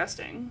is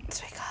disgusting.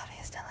 Sweet coffee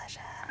is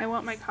delicious. I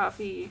want my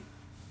coffee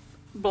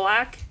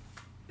black.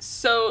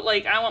 So,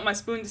 I want my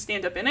spoon to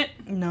stand up in it.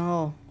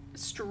 No.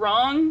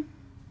 Strong.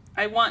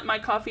 I want my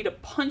coffee to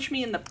punch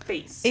me in the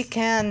face. It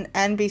can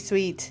and be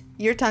sweet.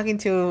 You're talking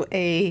to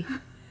a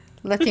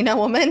Latina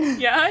woman.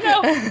 Yeah,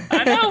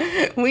 I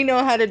know. We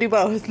know how to do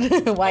both.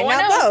 Why Oh,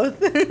 I not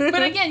both?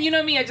 But again, you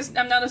know me,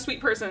 I'm not a sweet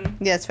person.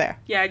 Yeah, it's fair.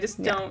 Yeah, I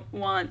just don't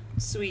want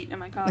sweet in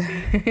my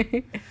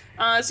coffee.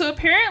 So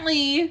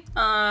apparently,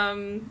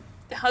 the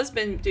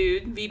husband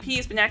dude, VP,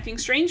 has been acting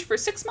strange for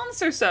 6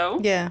 months or so.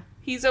 Yeah.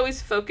 He's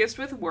always focused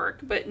with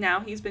work, but now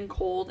he's been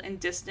cold and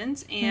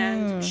distant,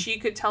 and she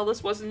could tell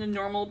this wasn't a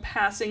normal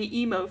passing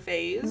emo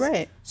phase.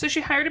 Right. So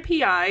she hired a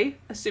PI,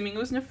 assuming it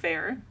was an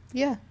affair.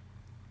 Yeah.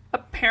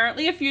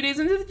 Apparently, a few days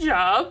into the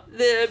job,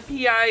 the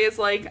PI is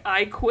like,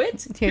 I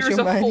quit. Here's Here's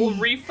your a full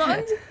money."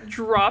 refund.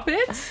 Drop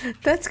it.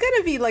 That's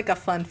gonna be like a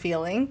fun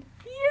feeling.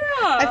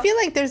 Yeah. I feel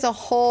like there's a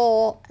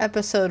whole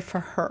episode for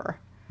her.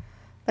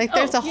 Like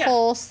there's a yeah.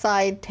 whole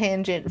side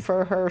tangent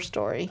for her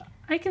story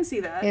I can see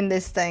that. in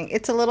this thing.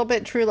 It's a little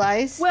bit True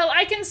Lies. Well,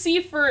 I can see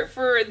for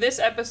this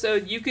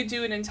episode, you could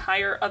do an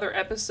entire other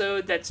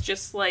episode that's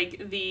just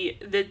like the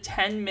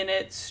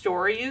 10-minute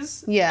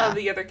stories Yeah. of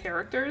the other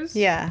characters.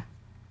 Yeah.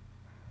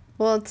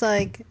 Well, it's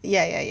like,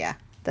 yeah.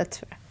 That's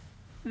fair.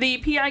 The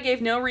PI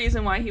gave no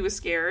reason why he was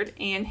scared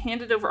and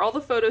handed over all the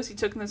photos he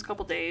took in those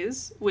couple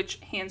days, which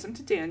hands them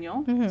to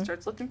Daniel.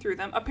 Starts looking through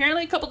them.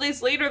 Apparently, a couple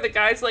days later, the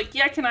guy's like,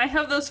 yeah, can I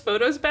have those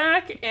photos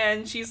back?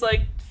 And she's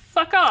like,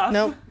 fuck off.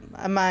 Nope.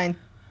 Mine.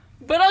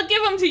 But I'll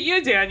give them to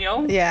you,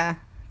 Daniel. Yeah.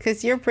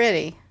 Because you're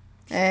pretty.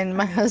 And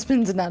my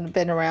husband's not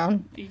been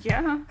around.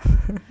 Yeah.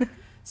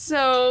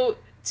 So,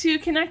 to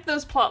connect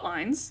those plot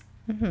lines,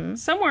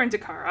 somewhere in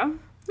Dakara,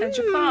 and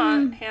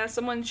Jaffa has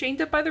someone chained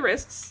up by the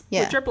wrists,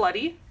 Yeah. which are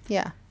bloody.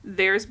 Yeah.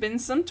 There's been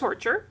some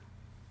torture.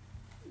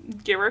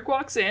 Garrick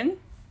walks in.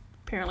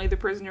 Apparently the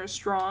prisoner is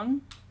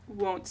strong.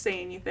 Won't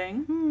say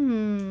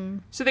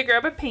anything. So they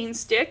grab a pain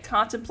stick,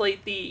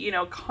 contemplate the,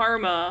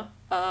 karma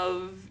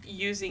of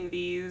using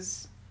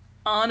these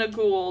on a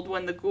Gould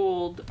when the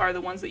Gould are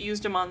the ones that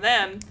used them on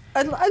them.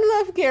 I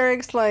love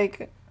Garrick's,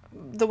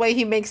 the way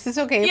he makes this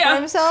okay Yeah. for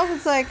himself.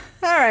 It's like,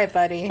 all right,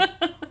 buddy.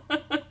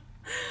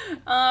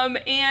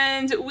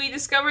 And we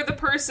discover the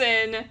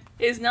person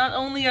is not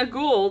only a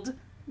Gould,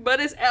 but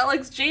is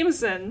Alex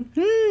Jameson,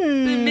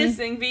 the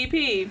missing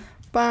VP.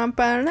 Bum,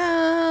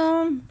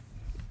 ba-dum.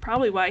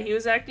 Probably why he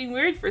was acting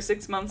weird for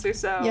 6 months or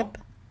so. Yep.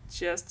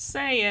 Just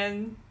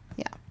saying.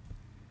 Yeah.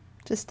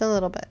 Just a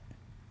little bit.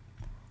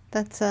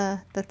 That's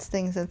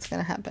things that's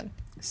gonna happen.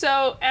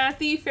 So, at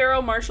the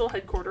Pharaoh Marshal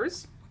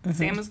headquarters,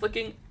 Sam is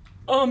looking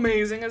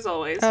amazing as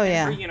always Oh, in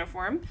yeah. her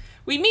uniform.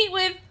 We meet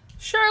with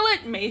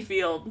Charlotte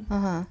Mayfield,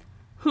 Uh-huh.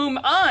 whom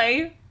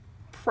I,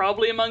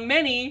 probably among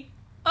many,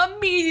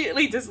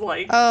 immediately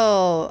dislike.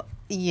 Oh,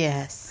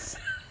 yes.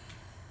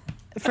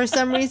 For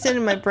some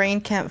reason, my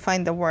brain can't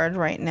find the word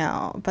right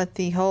now, but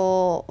the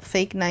whole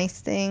fake nice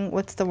thing,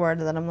 what's the word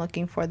that I'm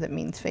looking for that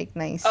means fake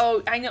nice?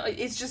 Oh, I know.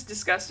 It's just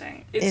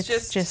disgusting. It's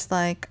just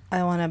like,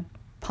 I want to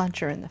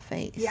punch her in the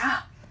face.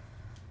 Yeah.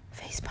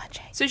 Face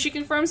punching. So she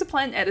confirms the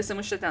plant in Edison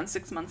was shut down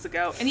 6 months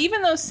ago. And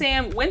even though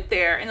Sam went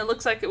there, and it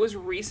looks like it was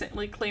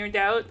recently cleared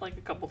out, like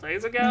a couple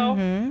days ago,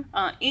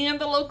 and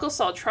the locals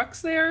saw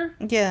trucks there,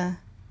 Yeah.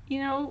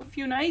 a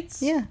few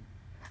nights. Yeah.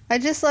 I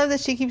just love that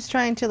she keeps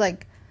trying to,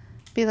 like,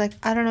 be like,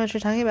 I don't know what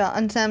you're talking about.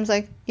 And Sam's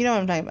like, you know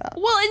what I'm talking about.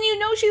 Well,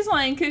 and she's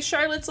lying because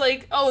Charlotte's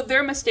like, oh,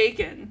 they're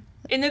mistaken.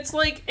 And it's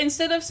like,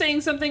 instead of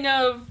saying something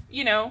of,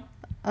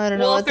 I don't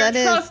know what that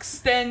is. Well, if they're trucks,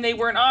 then they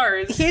weren't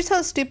ours. Here's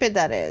how stupid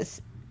that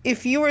is.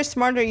 If you were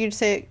smarter, you'd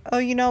say, oh,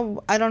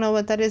 I don't know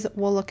what that is.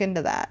 We'll look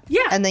into that.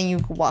 Yeah. And then you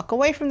walk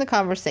away from the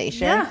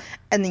conversation. Yeah.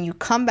 And then you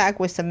come back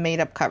with some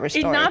made-up cover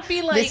story. It'd not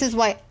be like... This is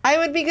why I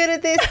would be good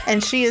at this,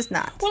 and she is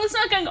not. Well, it's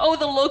not going, oh,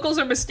 the locals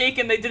are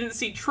mistaken. They didn't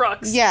see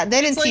trucks. Yeah,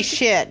 they didn't see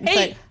shit. It's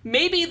hey,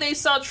 maybe they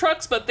saw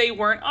trucks, but they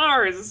weren't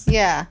ours.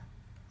 Yeah.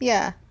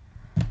 Yeah.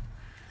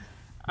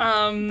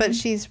 But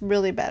she's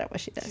really bad at what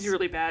she does. She's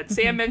really bad.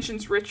 Sam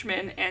mentions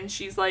Richmond, and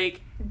she's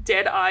like,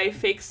 dead eye,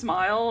 fake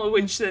smile,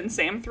 which then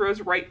Sam throws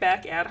right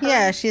back at her.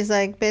 Yeah, she's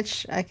like,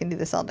 bitch, I can do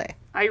this all day.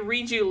 I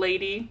read you,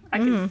 lady. I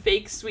can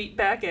fake sweet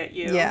back at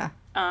you. Yeah.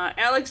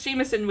 Alex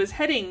Jameson was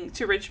heading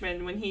to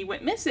Richmond when he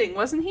went missing,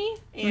 wasn't he?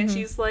 And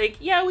she's like,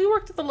 yeah, we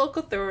worked at the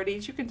local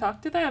authorities. You can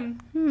talk to them.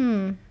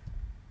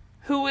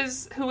 Who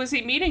was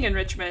he meeting in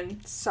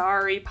Richmond?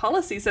 Sorry,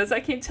 policy says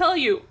I can't tell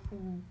you.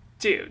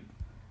 Dude.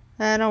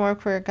 I don't work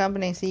for a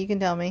company, so you can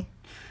tell me.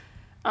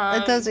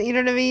 It doesn't, you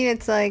know what I mean?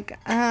 It's like,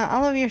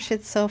 all of your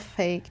shit's so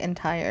fake and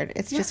tired.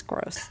 It's just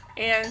gross.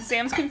 And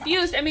Sam's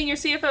confused. I mean, your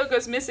CFO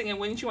goes missing, and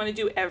wouldn't you want to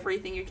do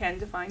everything you can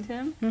to find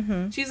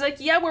him? She's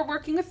like, yeah, we're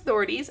working with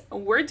authorities.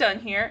 We're done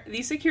here.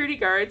 These security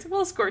guards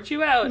will escort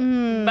you out.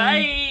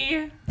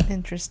 Bye.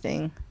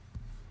 Interesting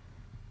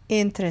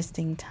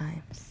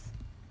times.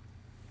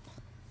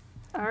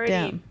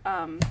 Already,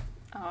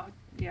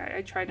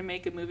 I tried to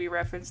make a movie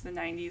reference in the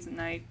 90s, and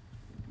I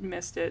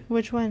missed it.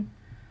 Which one?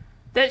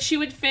 That she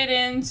would fit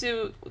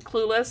into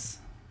Clueless.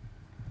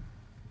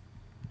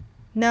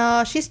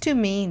 No, she's too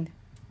mean.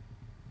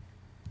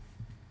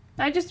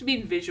 I just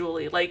mean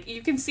visually. Like,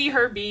 you can see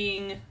her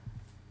being...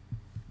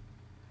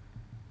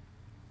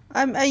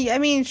 I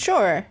mean,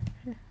 sure.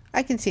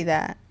 I can see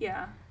that.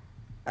 Yeah.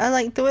 I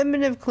like the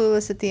women of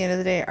Clueless at the end of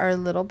the day are a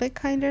little bit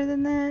kinder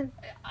than that.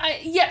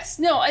 Yes,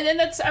 no, and then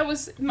that's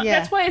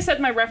why I said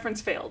my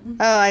reference failed.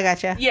 Oh, I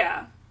gotcha.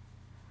 Yeah.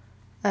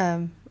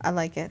 I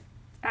like it.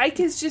 I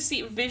can just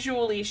see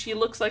visually she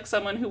looks like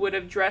someone who would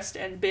have dressed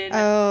and been...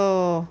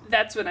 Oh.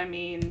 That's what I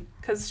mean.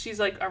 Because she's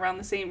like around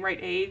the same right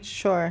age.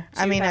 Sure.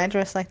 I mean, I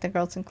dressed like the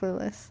girls in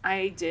Clueless.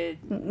 I did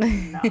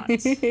not.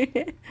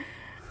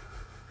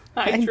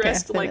 I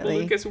dressed like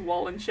Lucas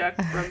Wallencheck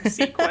from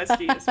Sequest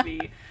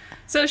DSV.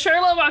 So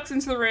Charlotte walks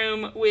into the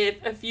room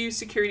with a few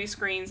security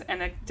screens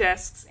and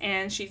desks,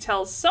 and she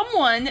tells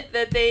someone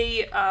that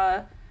they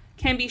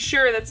can be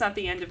sure that's not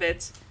the end of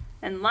it.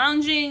 And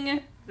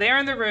lounging there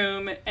in the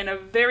room in a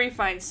very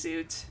fine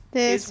suit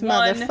this is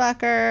one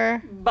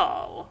motherfucker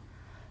Ball.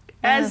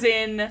 As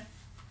in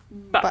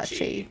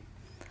Butchie.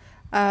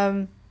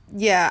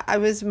 Yeah, I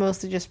was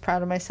mostly just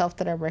proud of myself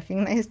that I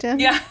recognized him.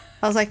 Yeah.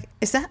 I was like,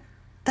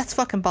 that's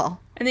fucking Ball.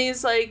 And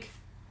he's like,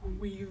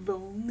 we've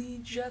only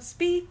just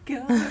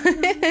begun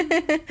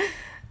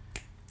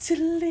to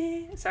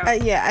live. So,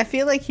 yeah, I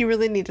feel like he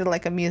really needed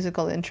like a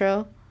musical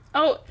intro.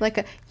 Oh. Like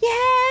a,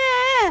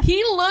 yeah!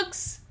 He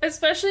looks,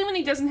 especially when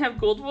he doesn't have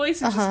Gold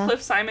voice, it's just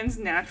Cliff Simon's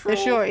natural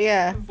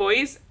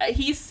voice.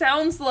 He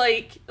sounds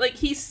like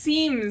he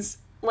seems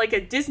like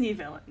a Disney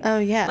villain. Oh,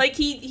 yeah. Like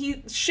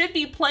he should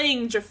be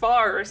playing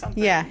Jafar or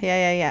something.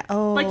 Yeah.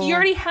 Oh. Like he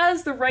already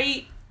has the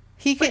right...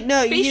 He could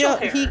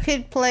he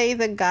could play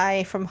the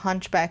guy from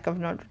Hunchback of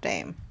Notre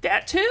Dame.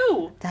 That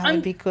too. That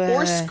would be good.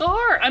 Or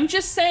Scar. I'm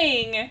just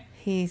saying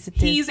he's a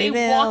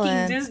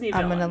walking Disney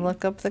villain. I'm gonna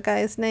look up the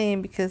guy's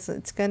name because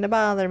it's gonna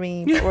bother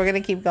me, but we're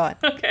gonna keep going.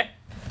 Okay.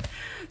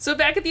 So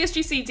back at the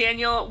SGC,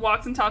 Daniel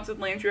walks and talks with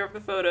Landry over the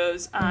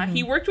photos.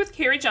 He worked with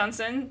Carrie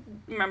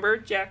Johnson. Remember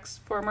Jack's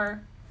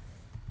former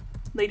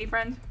lady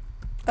friend?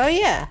 Oh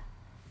yeah.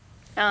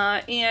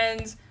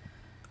 And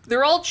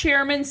they're all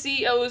chairmen,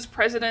 CEOs,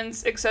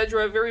 presidents,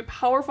 etc. Very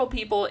powerful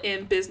people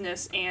in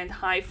business and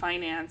high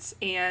finance.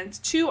 And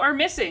 2 are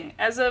missing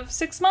as of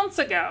 6 months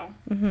ago.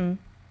 Mm-hmm.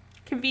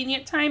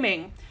 Convenient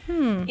timing.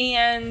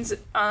 And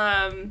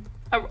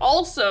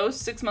also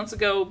 6 months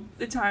ago,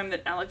 the time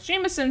that Alex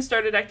Jameson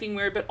started acting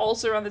weird, but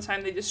also around the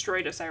time they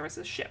destroyed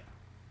Osiris's ship.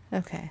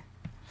 Okay.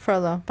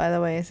 Frollo, by the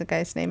way, is the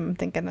guy's name I'm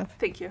thinking of.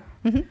 Thank you.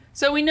 Mm-hmm.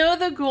 So we know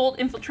the Gould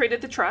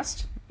infiltrated the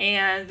trust.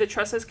 And the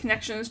trust has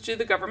connections to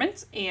the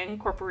government and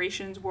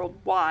corporations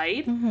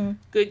worldwide. Mm-hmm.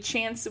 Good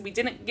chance that we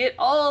didn't get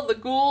all the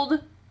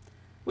Gould,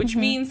 which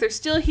means they're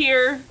still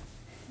here,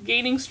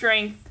 gaining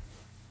strength,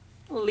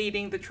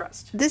 leading the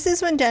trust. This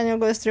is when Daniel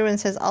goes through and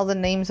says all the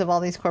names of all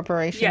these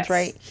corporations,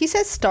 right? He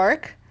says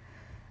Stark.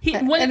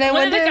 And I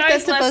wonder if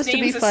that's supposed to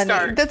be funny.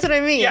 Stark. That's what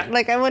I mean. Yeah.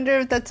 Like, I wonder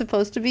if that's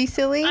supposed to be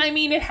silly. I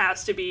mean, it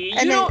has to be.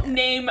 You don't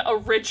name a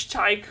rich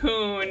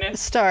tycoon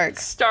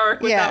Stark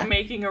without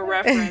making a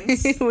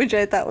reference. Which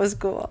I thought was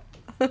cool.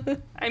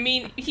 I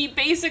mean, he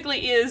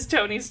basically is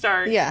Tony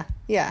Stark. Yeah.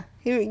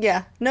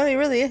 No, he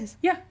really is.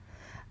 Yeah.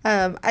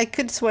 I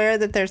could swear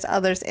that there's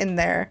others in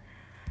there.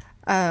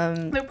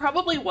 There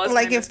probably was.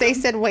 Like if they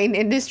said Wayne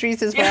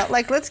Industries as well.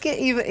 Like let's get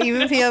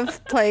even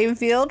playing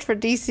field for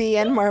DC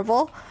and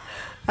Marvel.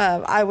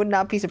 I would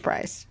not be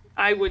surprised.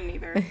 I wouldn't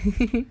either.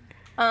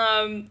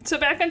 So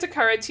back on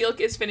Takara, Teal'c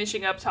is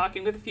finishing up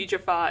talking with a few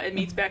Jaffa and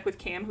meets back with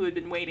Cam, who had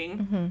been waiting.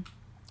 Mm-hmm.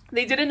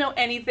 They didn't know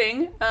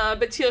anything,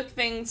 but Teal'c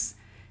thinks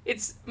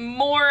it's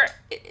more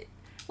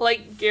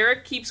like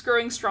Garrick keeps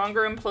growing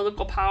stronger in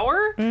political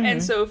power,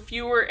 and so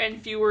fewer and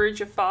fewer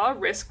Jaffa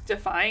risk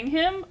defying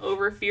him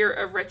over fear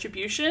of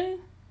retribution.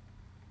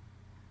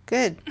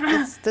 Good.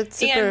 That's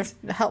super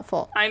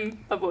helpful.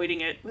 I'm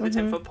avoiding it with a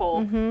 10-foot pole,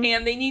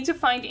 and they need to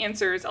find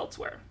answers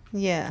elsewhere.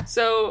 Yeah.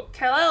 So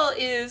Kal-El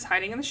is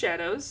hiding in the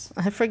shadows.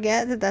 I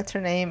forget that that's her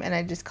name, and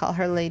I just call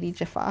her Lady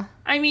Jaffa.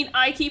 I mean,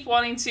 I keep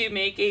wanting to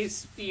make a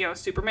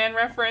Superman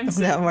reference.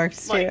 That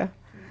works too.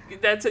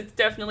 That's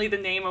definitely the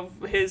name of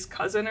his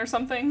cousin or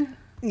something.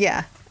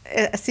 Yeah.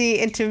 See,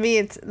 and to me,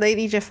 it's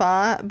Lady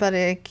Jaffa, but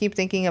I keep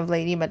thinking of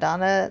Lady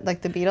Madonna,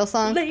 like the Beatles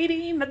song.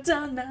 Lady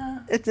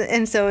Madonna.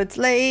 And so it's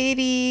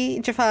Lady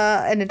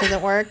Jaffa, and it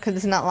doesn't work because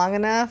it's not long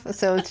enough.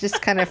 So it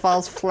just kind of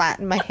falls flat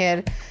in my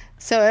head.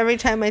 So every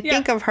time I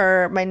think of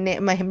her, my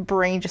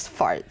brain just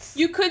farts.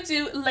 You could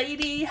do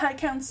Lady High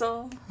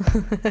Council.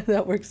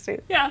 That works too.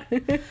 Yeah.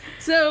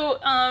 So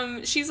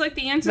she's like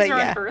the answers are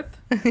on Earth.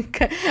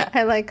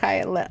 I like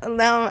Kyle.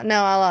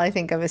 Now all I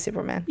think of is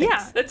Superman. Thanks.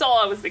 Yeah, that's all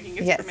I was thinking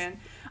is Superman.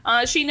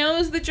 She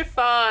knows the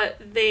Jaffa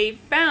they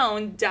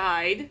found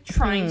died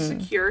trying to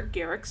secure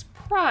Garrick's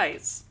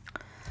prize.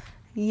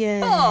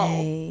 Yay.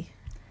 Oh.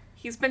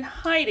 He's been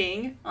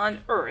hiding on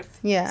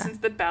Earth since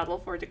the battle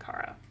for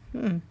Takara.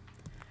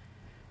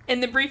 In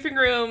the briefing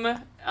room,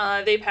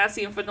 they pass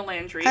the info to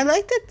Landry. I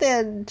like that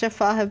the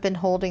Jaffa have been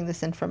holding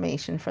this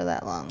information for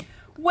that long.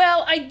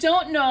 Well, I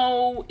don't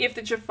know if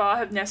the Jaffa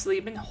have necessarily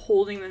been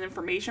holding the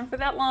information for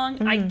that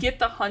long. I get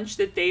the hunch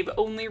that they've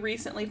only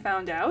recently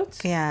found out.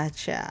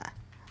 Gotcha.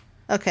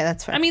 Okay,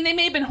 that's fair. I mean, they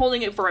may have been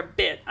holding it for a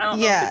bit. I don't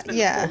know if it's been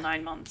the full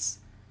 9 months.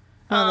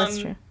 Oh, that's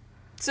true.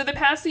 So they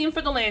pass the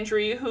info to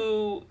Landry,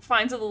 who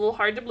finds it a little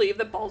hard to believe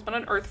that Ball's been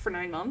on Earth for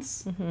 9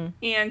 months.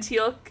 And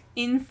Teal'c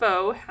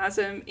info has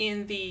him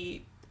in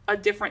a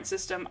different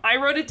system. I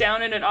wrote it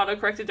down and it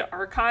autocorrected to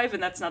archive,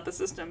 and that's not the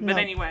system. But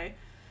anyway,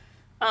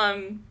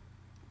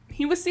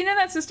 he was seen in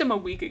that system a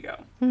week ago.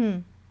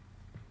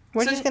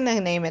 We're just going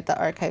to name it the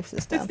archive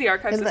system. It's the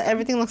archive system.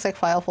 Everything looks like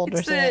file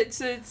folders. It's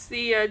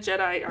the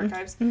Jedi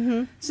archives.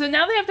 So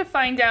now they have to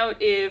find out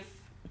if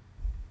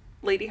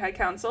Lady High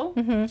Council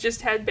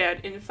just had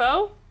bad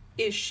info.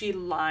 Is she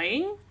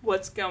lying?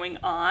 What's going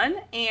on?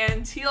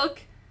 And Teal'c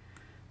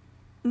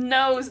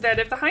knows that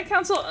if the High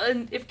Council,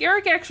 if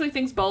Garrick actually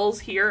thinks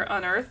Ball's here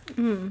on Earth,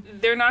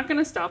 they're not going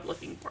to stop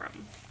looking for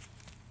him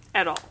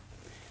at all.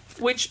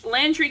 Which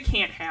Landry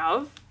can't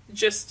have.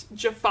 Just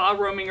Jaffa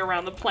roaming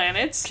around the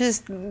planet.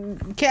 Just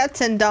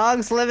cats and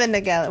dogs living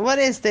together. What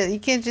is that? You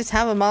can't just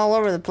have them all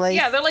over the place.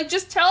 Yeah, they're like,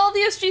 just tell the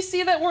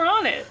SGC that we're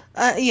on it.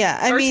 I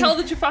mean, tell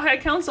the Jaffa High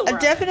Council we're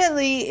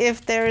definitely, on it.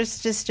 If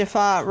there's just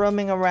Jaffa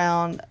roaming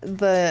around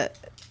the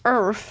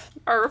Earth,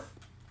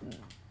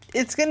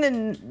 it's going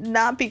to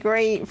not be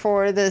great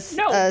for this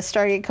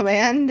Stargate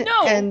Command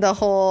and the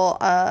whole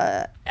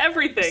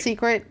everything.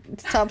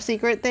 Top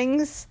secret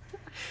things.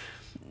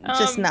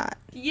 Just not.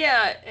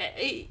 Yeah,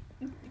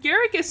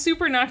 Garrick is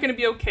super not going to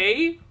be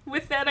okay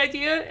with that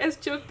idea, as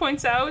Teal'c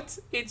points out.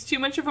 It's too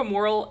much of a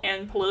moral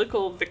and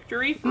political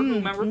victory for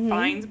whomever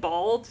finds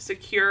Ball to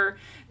secure.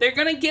 They're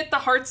going to get the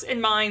hearts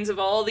and minds of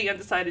all the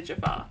undecided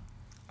Jaffa.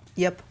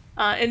 Yep.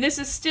 And this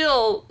is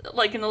still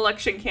like an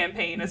election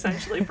campaign,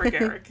 essentially, for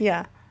Garrick.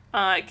 Yeah.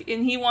 And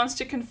he wants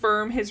to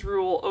confirm his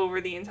rule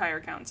over the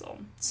entire council.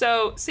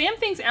 So Sam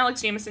thinks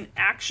Alex Jameson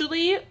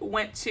actually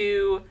went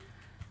to...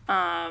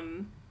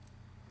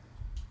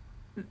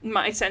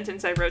 my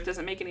sentence I wrote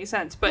doesn't make any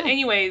sense. But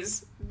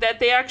anyways, that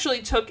they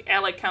actually took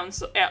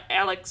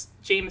Alex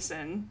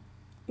Jameson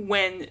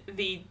when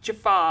the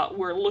Jaffa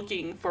were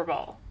looking for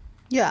Ball.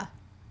 Yeah.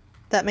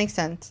 That makes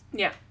sense.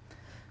 Yeah.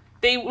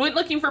 They went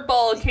looking for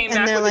Ball and came back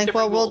with a different And they're like,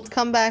 gold. we'll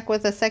come back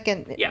with a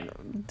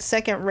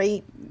second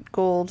rate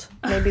gold.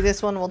 Maybe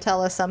this one will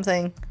tell us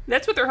something.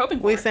 That's what they're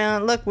hoping for. We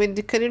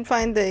couldn't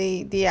find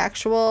the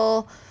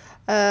actual...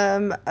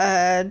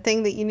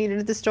 thing that you needed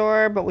at the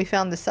store, but we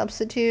found the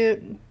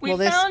substitute. Will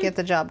this get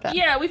the job done?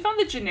 Yeah, we found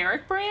the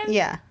generic brand.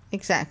 Yeah,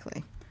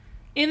 exactly.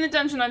 In the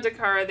dungeon on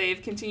Takara,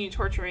 they've continued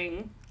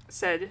torturing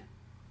said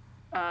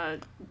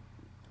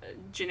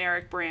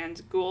generic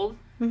brand Gould,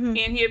 and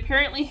he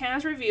apparently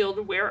has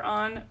revealed where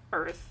on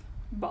Earth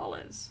Ball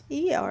is.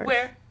 Eeyore.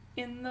 Where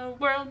in the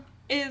world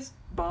is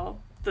Ball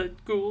the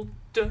Gould?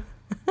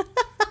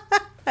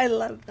 I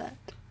love that.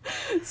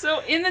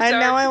 So in the dark...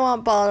 now I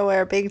want Ball to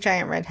wear a big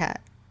giant red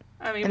hat.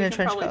 I mean, we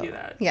can probably do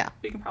that. Yeah.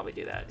 We can probably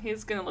do that.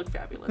 He's going to look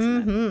fabulous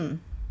in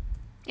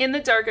it. In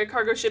the dark, a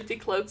cargo ship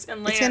decloaks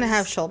and lands... It's going to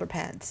have shoulder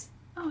pads.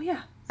 Oh,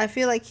 yeah. I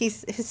feel like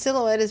his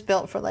silhouette is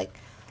built for like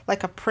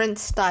a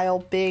Prince-style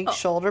big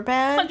shoulder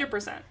pad.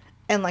 100%.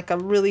 And like a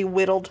really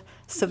whittled,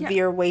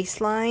 severe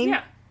waistline.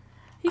 Yeah.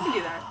 He can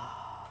do that.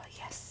 Oh,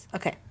 yes.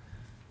 Okay.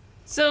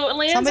 So it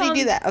lands Somebody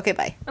do that. Okay,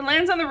 bye. It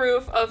lands on the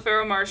roof of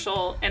Pharaoh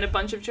Marshall, and a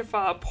bunch of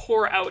Jaffa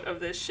pour out of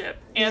this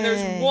ship. And Yay.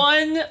 there's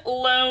one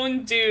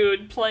lone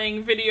dude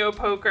playing video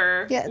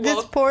poker. Yeah,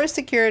 this poor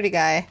security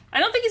guy.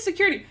 I don't think he's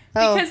security.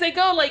 Because they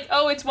go like,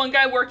 oh, it's one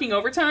guy working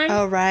overtime.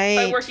 Oh, right.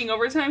 By working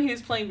overtime, he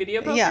was playing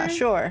video poker. Yeah,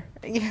 sure.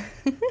 Yeah.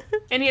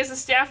 And he has a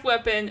staff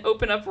weapon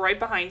open up right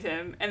behind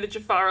him. And the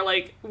Jaffa are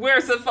like,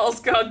 where's the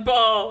false god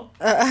ball?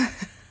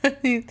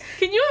 Can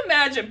you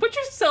imagine? Put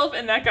yourself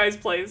in that guy's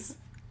place.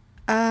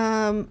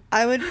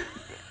 I would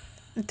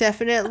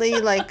definitely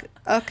like,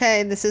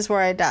 okay, this is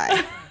where I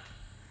die.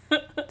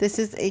 This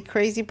is a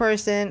crazy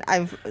person.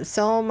 I've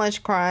so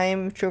much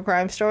true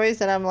crime stories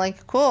that I'm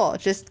like, cool,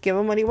 just give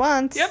him what he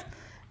wants. Yep.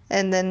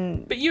 And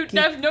then... But you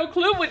have no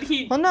clue what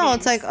he Well, no, means.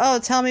 it's like, oh,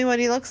 tell me what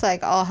he looks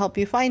like. I'll help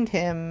you find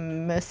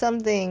him.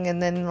 Something. And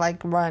then,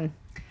 like, run.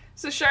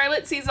 So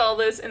Charlotte sees all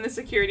this in the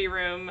security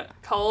room,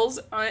 calls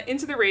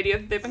into the radio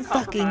that they've been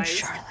compromised.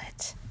 Fucking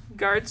Charlotte.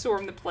 Guards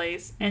swarm the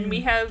place. And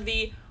we have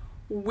the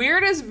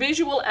weirdest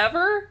visual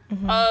ever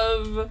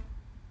of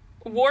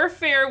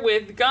warfare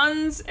with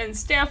guns and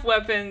staff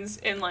weapons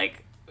in,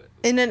 like...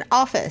 In an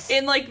office.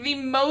 In, like, the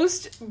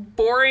most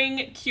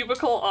boring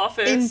cubicle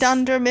office. In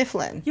Dunder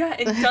Mifflin. Yeah,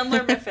 in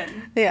Dunder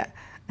Mifflin. Yeah.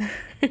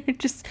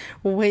 Just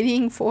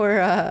waiting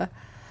for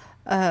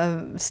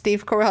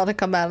Steve Carell to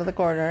come out of the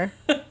corner.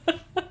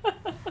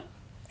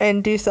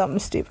 And do something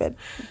stupid.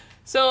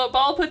 So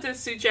Ball puts his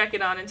suit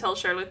jacket on and tells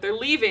Charlotte they're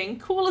leaving,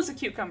 cool as a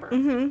cucumber.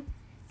 Mm-hmm.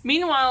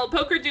 Meanwhile,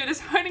 Poker Dude is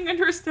hiding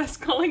under his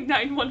desk calling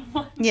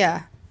 911.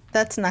 Yeah.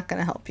 That's not going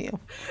to help you.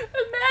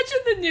 Imagine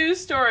the news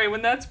story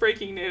when that's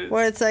breaking news.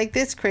 Where it's like,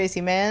 this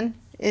crazy man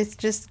is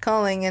just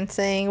calling and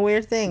saying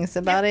weird things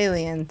about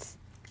aliens.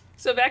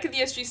 So back at the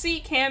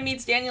SGC, Cam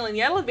meets Daniel in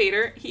the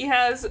elevator. He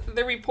has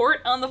the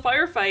report on the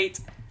firefight.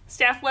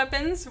 Staff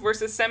weapons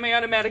versus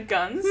semi-automatic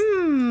guns.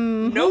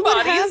 No who bodies.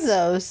 Would have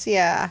those?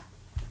 Yeah.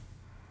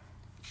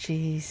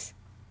 Jeez.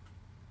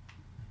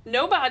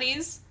 No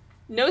bodies.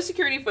 No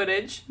security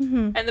footage.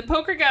 And the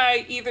poker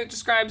guy either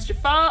describes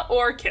Jaffa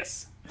or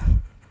Kiss.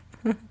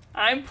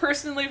 I'm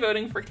personally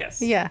voting for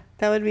Kiss. Yeah,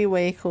 that would be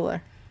way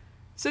cooler.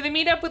 So they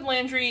meet up with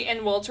Landry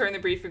and Walter in the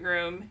briefing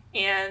room,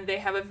 and they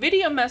have a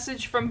video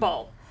message from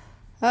Ball.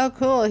 Oh,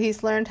 cool.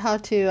 He's learned how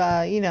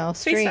to,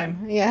 stream.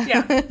 FaceTime.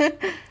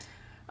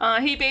 Yeah.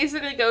 He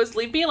basically goes,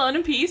 leave me alone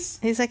in peace.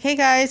 He's like, hey,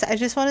 guys, I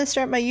just want to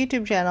start my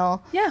YouTube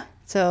channel. Yeah.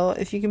 So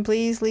if you can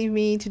please leave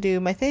me to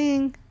do my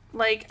thing.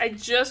 Like, I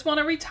just want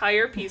to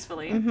retire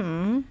peacefully.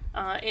 In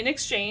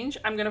exchange,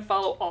 I'm going to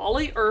follow all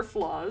the Earth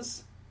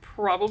laws.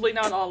 Probably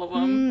not all of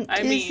them.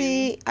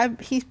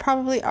 He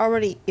probably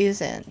already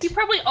isn't. He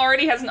probably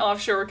already has an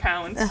offshore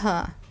account.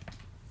 Uh-huh.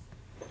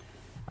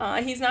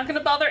 He's not going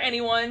to bother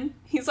anyone.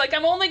 He's like,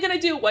 I'm only going to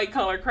do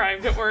white-collar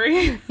crime, don't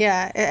worry.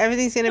 Yeah,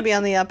 everything's going to be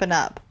on the up and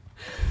up.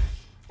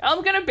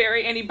 I'm going to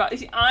bury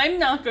anybody. I'm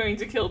not going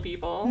to kill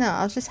people. No,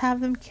 I'll just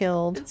have them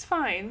killed. It's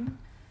fine.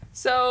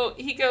 So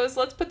he goes,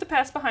 let's put the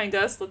past behind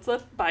us. Let's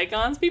let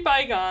bygones be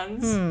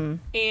bygones.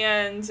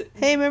 And...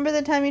 Hey, remember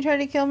the time you tried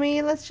to kill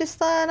me? Let's just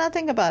not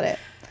think about it.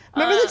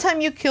 Remember the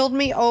time you killed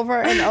me over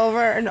and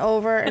over and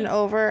over and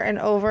over and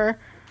over?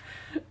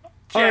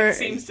 Jack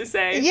seems to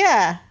say.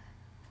 Yeah.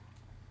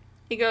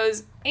 He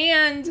goes,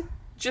 and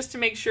just to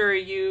make sure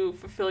you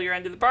fulfill your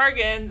end of the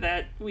bargain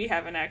that we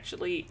haven't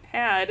actually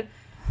had,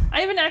 I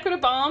have an Aquila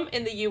bomb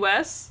in the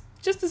U.S.,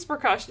 just as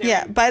precautionary.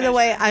 Yeah, by the measure.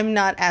 way, I'm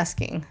not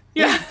asking.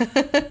 Yeah.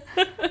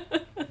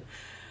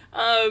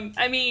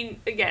 I mean,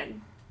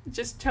 again,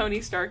 just Tony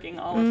Starking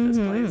all of this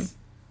place.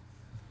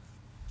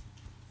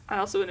 I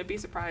also wouldn't be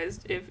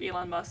surprised if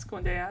Elon Musk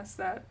one day asked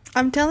that.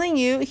 I'm telling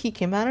you, he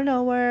came out of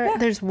nowhere. Yeah.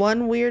 There's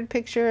one weird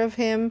picture of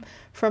him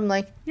from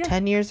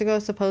 10 years ago,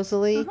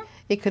 supposedly.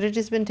 It could have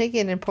just been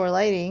taken in poor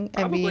lighting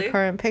and be a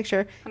current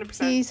picture.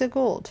 100%. He's a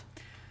Gould.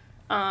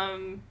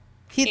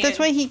 That's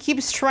why he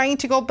keeps trying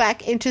to go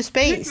back into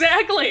space.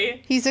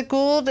 Exactly. He's a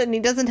Gould and he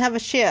doesn't have a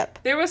ship.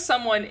 There was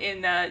someone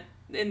in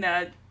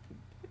that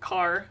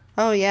car.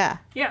 Oh, yeah.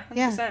 Yeah, 100%.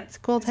 Yeah, it's a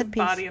Gould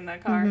headpiece. Body in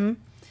that car.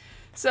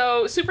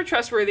 So, super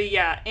trustworthy,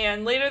 yeah.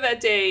 And later that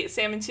day,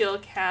 Sam and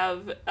Teal'c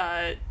have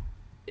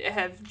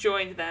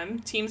joined them.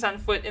 Teams on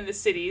foot in the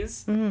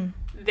cities.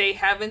 They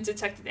haven't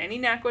detected any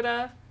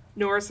Naquadah,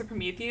 nor has the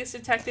Prometheus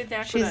detected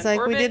Naquadah. She's like,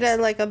 orbit. we did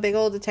a big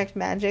old detect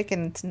magic,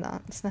 and it's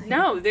not.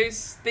 No,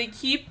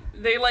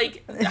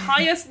 the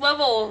highest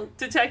level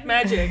detect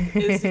magic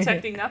is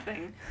detecting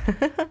nothing.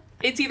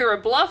 It's either a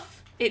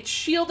bluff, it's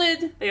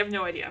shielded, they have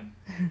no idea.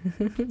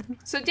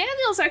 So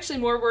Daniel's actually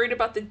more worried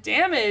about the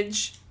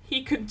damage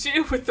he could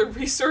do with the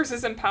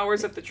resources and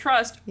powers of the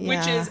Trust,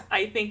 which is,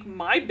 I think,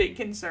 my big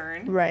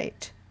concern.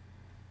 Right.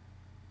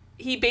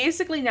 He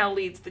basically now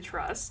leads the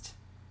Trust.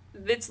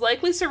 It's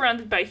likely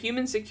surrounded by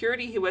human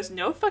security who has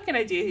no fucking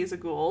idea he's a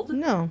Gould.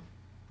 No.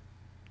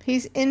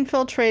 He's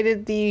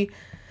infiltrated the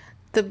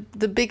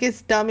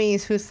biggest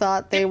dummies who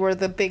thought they were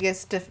the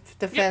biggest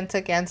defense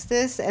against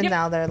this, and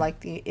now they're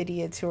like the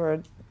idiots who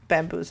are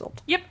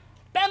bamboozled. Yep.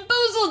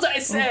 Bamboozled, I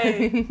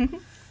say!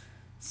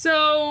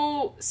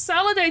 So,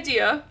 solid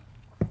idea.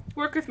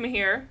 work with me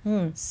here.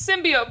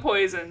 Symbiote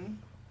poison.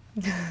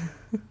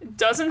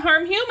 Doesn't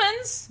harm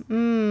humans.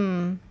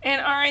 And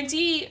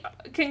RID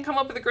can come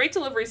up with a great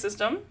delivery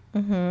system.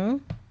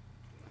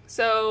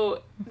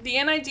 So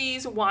the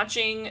NID's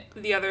watching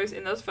the others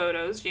in those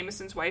photos.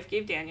 Jameson's wife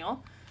gave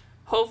Daniel.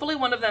 Hopefully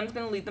one of them's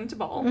going to lead them to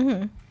Ball.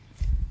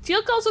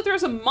 Teal'c also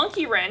throws a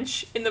monkey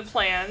wrench in the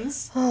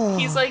plans.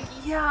 He's like,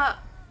 yeah,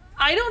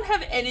 I don't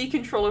have any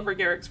control over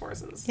Garrick's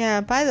forces.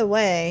 Yeah, by the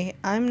way,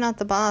 I'm not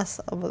the boss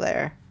over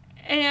there.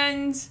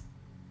 And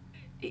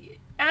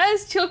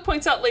as Teal'c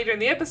points out later in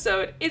the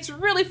episode, it's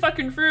really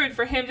fucking rude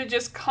for him to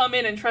just come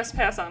in and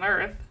trespass on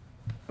Earth.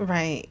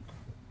 Right.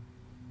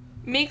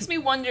 Makes me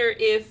wonder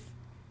if,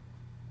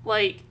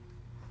 like,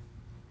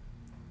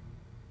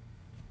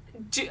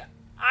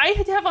 I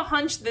have a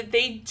hunch that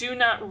they do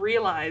not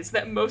realize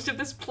that most of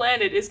this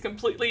planet is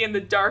completely in the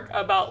dark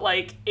about,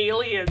 like,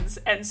 aliens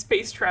and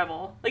space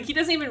travel. Like, he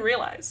doesn't even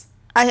realize.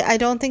 I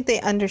don't think they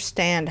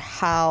understand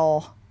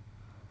how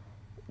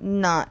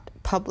not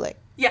public.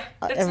 Yeah,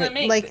 that's what I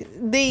mean. Like,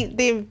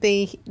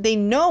 they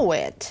know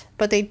it,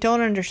 but they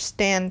don't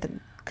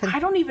understand I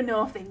don't even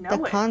know if they know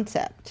the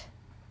concept.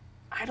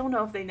 I don't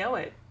know if they know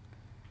it.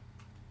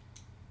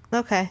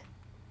 Okay.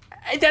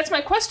 That's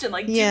my question.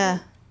 Like, yeah.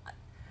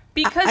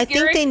 Because I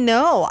think they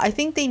know. I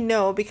think they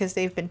know because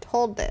they've been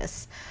told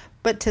this.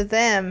 But to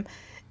them,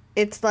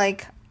 it's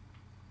like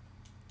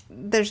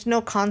there's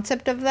no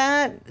concept of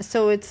that.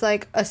 So it's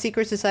like a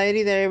secret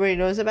society that everybody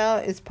knows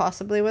about is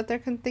possibly what they're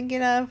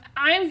thinking of.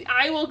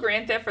 I will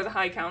grant that for the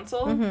High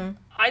Council.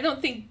 I don't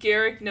think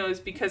Garrick knows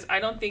because I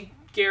don't think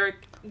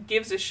Garrick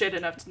gives a shit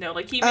enough to know.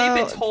 Like, he may have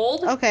been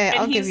told. Okay, and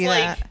I'll he's give you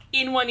like that.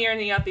 In one ear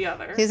and out the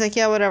other. He's like,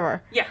 yeah,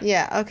 whatever. Yeah.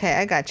 Yeah, okay,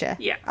 I gotcha.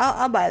 Yeah.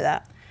 I'll buy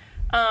that.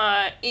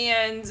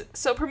 And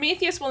so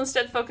Prometheus will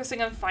instead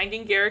focusing on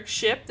finding Garrick's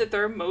ship that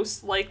they're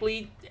most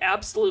likely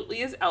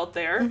absolutely is out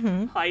there,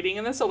 hiding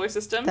in the solar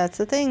system. That's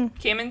the thing.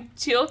 Cam and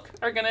Teal'c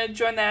are going to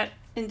join that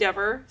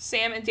endeavor.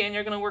 Sam and Daniel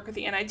are going to work with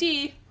the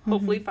NID,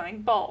 hopefully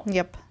find Ball.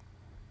 Yep.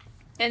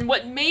 And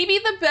what may be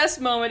the best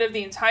moment of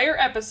the entire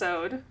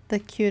episode... The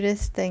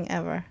cutest thing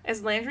ever.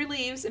 As Landry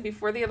leaves, and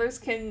before the others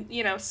can,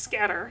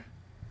 scatter,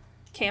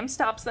 Cam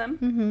stops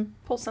them,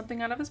 pulls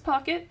something out of his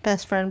pocket.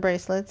 Best friend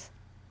bracelets.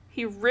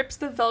 He rips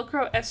the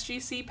Velcro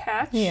SGC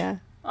patch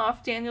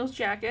off Daniel's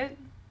jacket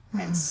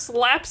and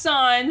slaps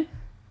on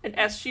an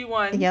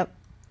SG-1. Yep.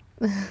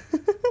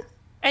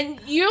 And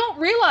you don't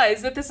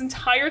realize that this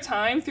entire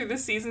time through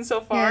this season so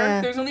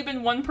far, there's only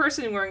been one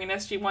person wearing an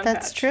SG-1 patch.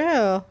 That's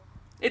true.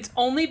 It's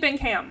only been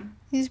Cam.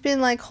 He's been,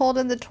 like,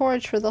 holding the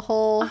torch for the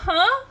whole...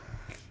 Uh-huh.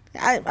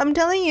 I'm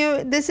telling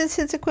you, this is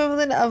his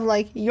equivalent of,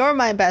 like, you're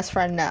my best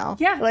friend now.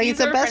 Yeah, like, it's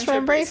a best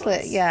friend bracelet.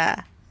 bracelets.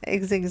 Yeah,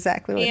 it's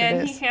exactly what it is.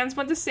 And he hands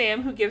one to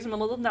Sam, who gives him a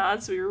little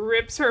nod, so he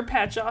rips her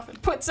patch off and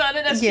puts on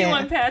an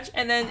SG-1 patch,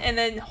 and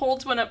then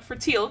holds one up for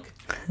Teal'c.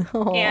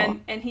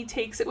 And he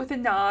takes it with a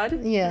nod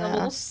and a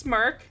little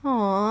smirk.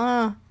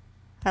 Aww.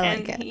 I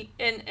like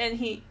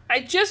it. I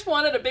just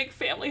wanted a big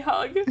family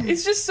hug.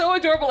 It's just so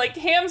adorable. Like,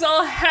 Ham's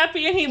all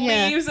happy and he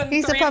leaves, and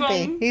he's three a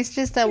puppy. of them... He's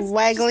just a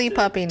waggly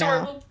puppy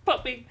now. Adorable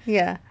puppy.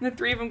 Yeah. And the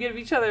three of them give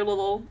each other a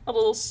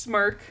little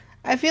smirk.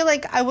 I feel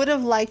like I would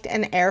have liked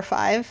an air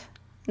 5.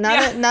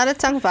 Not a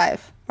tongue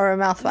 5 or a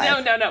mouth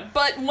 5. No.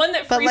 But one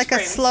that freeze frames. But like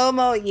a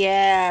slow-mo,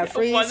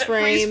 freeze one that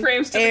frame, freeze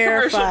frames to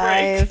air the commercial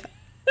 5. break.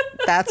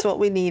 That's what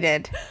we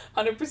needed.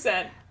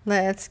 100%.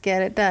 Let's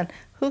get it done.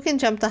 Who can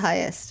jump the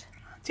highest?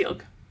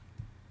 Teal'c.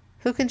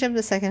 Who can jump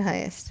the second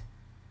highest?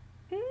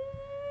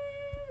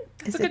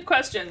 That's a good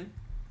question.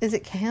 Is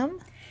it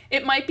Cam?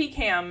 It might be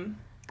Cam.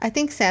 I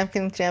think Sam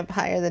can jump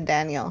higher than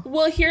Daniel.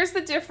 Well, here's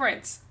the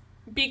difference.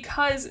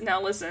 Because,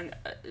 now listen,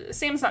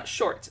 Sam's not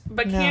short,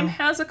 but Cam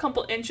has a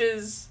couple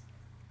inches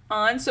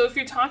on, so if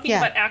you're talking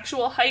about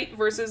actual height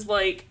versus,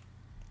 like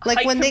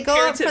height when they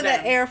go up for them,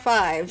 the air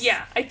 5s.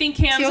 Yeah, I think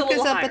Cam's a little Teal'c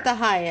is up higher. at the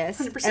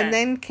highest. 100%. And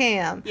then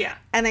Cam. Yeah.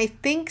 And I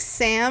think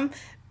Sam...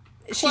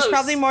 Close. She's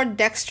probably more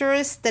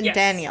dexterous than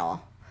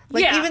Daniel.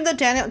 Like, even though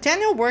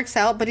Daniel works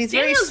out, but he's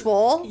very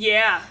swole.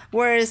 Yeah.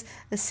 Whereas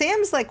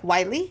Sam's, like,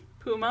 wily.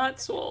 Pumat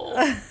swole.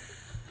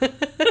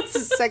 It's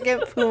the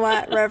second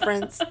Puma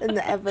reference in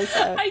the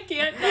episode. I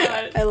can't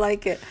not. I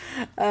like it.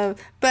 But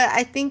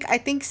I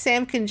think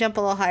Sam can jump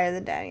a little higher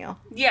than Daniel.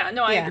 Yeah,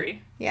 no, I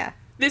agree. Yeah.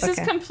 This is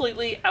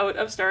completely out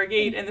of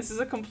Stargate, and this is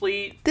a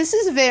complete... This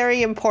is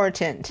very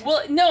important.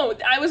 Well, no,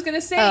 I was going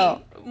to say...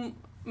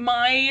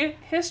 My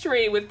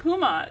history with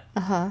Pumat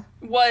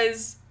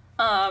was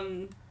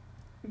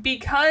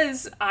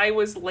because I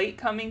was late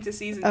coming to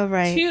season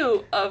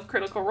 2 of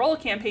Critical Role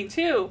Campaign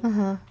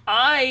 2.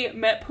 I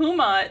met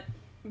Pumat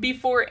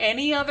before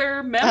any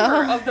other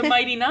member of the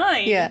Mighty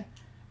Nine. Yeah.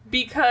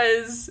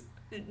 Because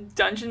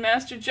Dungeon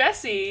Master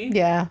Jesse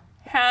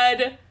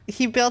had...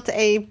 He built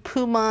a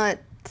Pumat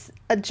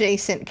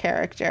adjacent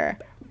character.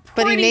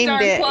 But he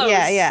named it... Close.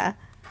 Yeah.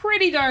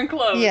 Pretty darn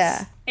close.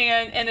 Yeah.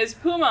 And as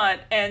Pumat,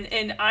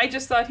 and I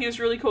just thought he was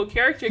a really cool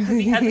character because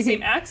he had the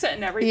same accent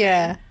and everything.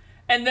 Yeah.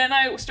 And then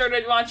I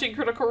started watching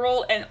Critical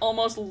Role and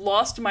almost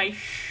lost my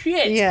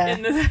shit. Yeah.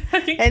 In the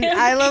And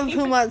I love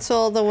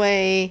Humatsul the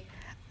way,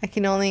 I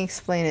can only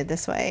explain it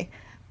this way.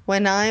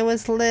 When I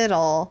was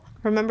little,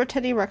 remember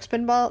Teddy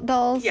Ruxpin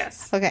dolls?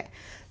 Yes. Okay.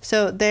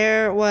 So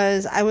I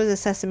was a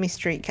Sesame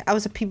Street, I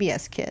was a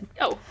PBS kid.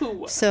 Oh, who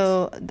was?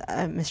 So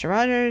Mr.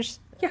 Rogers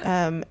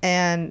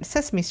and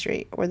Sesame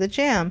Street were the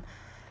jam.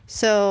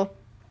 So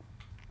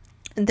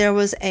there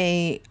was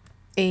a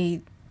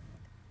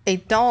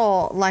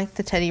doll like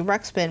the Teddy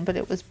Ruxpin, but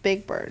it was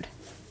Big Bird.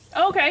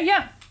 Okay,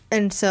 yeah.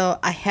 And so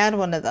I had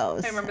one of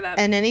those. I remember that.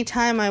 And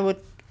anytime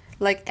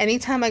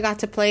I got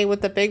to play with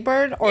the Big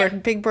Bird or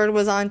Big Bird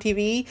was on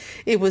TV,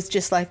 it was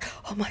just like,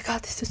 oh my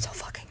God, this is so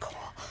fucking cool.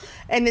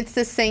 And it's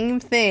the same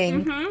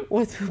thing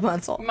with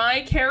Humatsul. My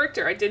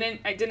character, I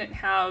didn't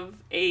have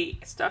a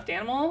stuffed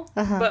animal,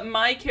 but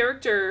my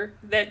character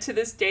that to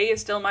this day is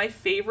still my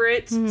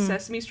favorite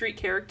Sesame Street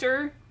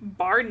character,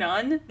 bar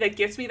none, that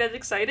gets me that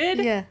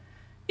excited,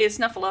 is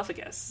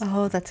Snuffleupagus.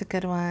 Oh, that's a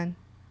good one.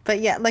 But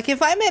yeah, like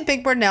if I met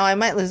Big Bird now, I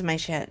might lose my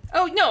shit.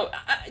 Oh, no.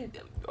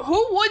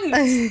 Who wouldn't?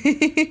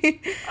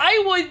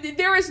 I would.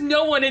 There is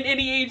no one in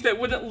any age that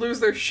wouldn't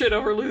lose their shit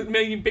over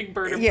meeting Big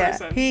Bird in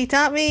person. He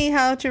taught me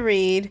how to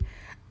read,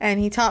 and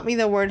he taught me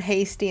the word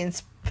hasty in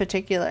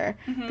particular,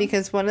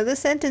 because one of the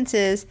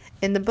sentences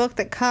in the book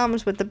that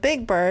comes with the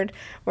Big Bird,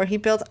 where he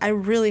builds, I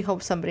really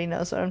hope somebody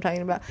knows what I'm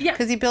talking about. Yeah.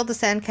 Because he built a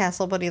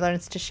sandcastle, but he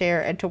learns to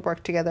share and to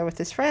work together with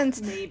his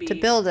friends to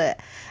build it.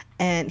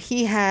 And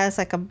he has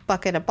like a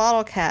bucket of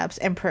bottle caps,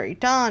 and Prairie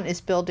Dawn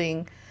is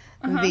building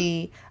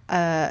the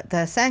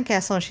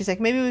sandcastle, and she's like,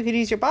 maybe we could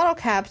use your bottle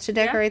caps to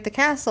decorate the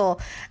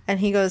castle. And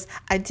he goes,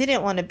 I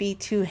didn't want to be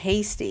too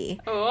hasty.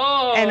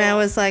 Oh. And I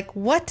was like,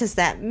 what does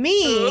that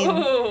mean?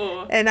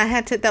 Oh. And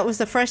that was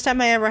the first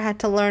time I ever had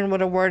to learn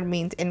what a word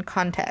means in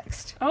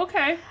context.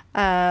 Okay.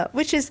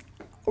 Which is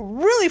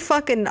really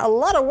fucking a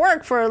lot of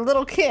work for a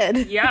little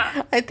kid.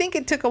 Yeah. I think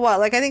it took a while.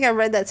 Like, I think I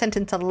read that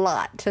sentence a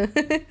lot.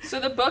 So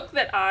the book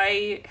that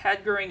I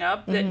had growing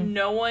up that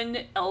no one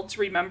else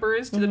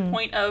remembers, to the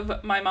point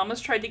of my mom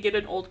has tried to get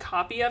an old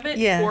copy of it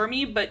for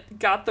me, but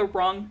got the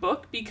wrong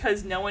book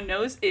because no one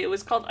knows. It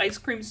was called Ice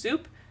Cream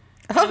Soup.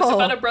 It was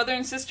about a brother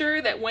and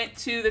sister that went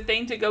to the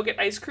thing to go get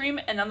ice cream,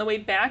 and on the way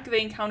back,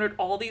 they encountered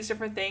all these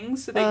different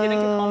things, so they didn't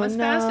get home as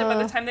fast, and by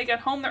the time they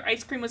got home, their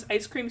ice cream was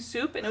ice cream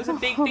soup, and it was a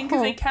big thing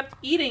because they kept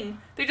eating.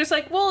 They're just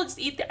like, well, let's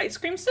eat the ice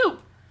cream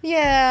soup.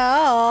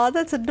 Yeah,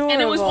 that's adorable. And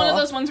it was one of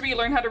those ones where you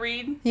learn how to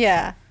read.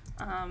 Yeah.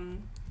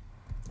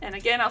 And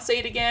again, I'll say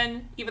it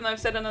again, even though I've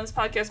said it on this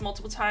podcast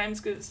multiple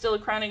times, because it's still a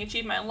crowning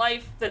achievement in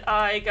life, that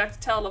I got to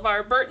tell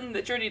LeVar Burton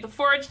that Journey to the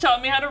Forge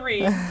taught me how to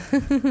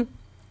read.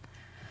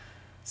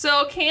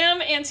 So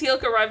Cam and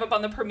Teal'c arrive up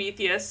on the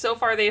Prometheus. So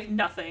far they have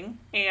nothing.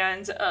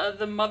 And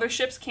the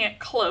motherships can't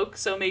cloak,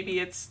 so maybe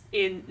it's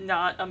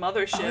not a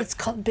mothership. Oh, it's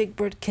called Big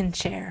Bird Can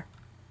Share.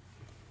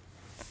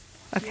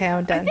 Okay,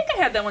 I'm done. I think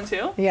I had that one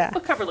too. Yeah. The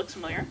cover looks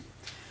familiar.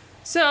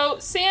 So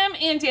Sam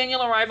and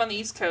Daniel arrive on the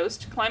East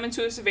Coast, climb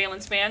into a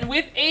surveillance van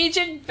with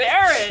Agent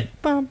Barrett.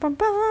 Bum, bum,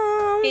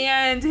 bum.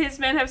 And his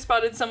men have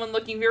spotted someone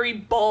looking very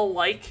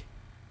ball-like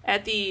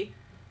at the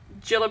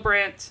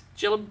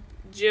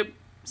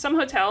some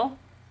hotel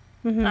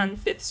on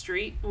 5th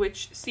Street,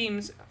 which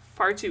seems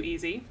far too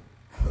easy.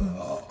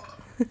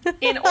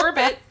 In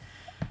orbit,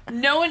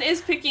 no one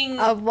is picking...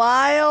 A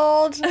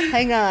wild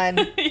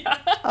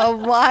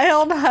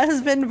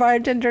husband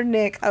bartender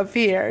Nick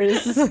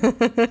appears. I've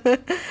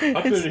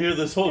been here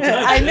this whole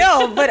time. I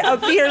know, but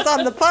appears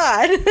on the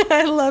pod.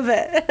 I love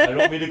it. I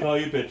don't mean to call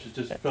you bitch. It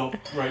just felt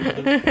right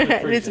with the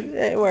phrasing.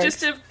 It works.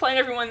 Just to plain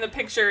everyone the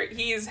picture,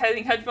 he's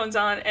having headphones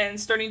on and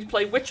starting to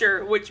play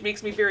Witcher, which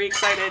makes me very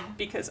excited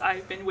because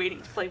I've been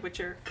waiting to play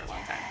Witcher for a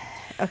long time.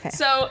 Okay.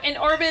 So in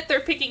orbit, they're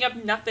picking up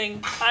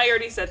nothing. I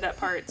already said that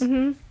part.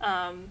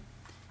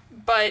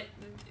 But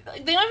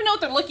they don't even know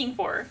what they're looking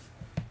for.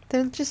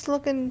 They're just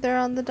looking, they're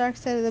on the dark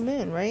side of the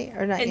moon, right?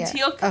 Or not and yet?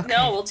 Teal'c,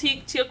 no, well,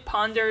 Teal'c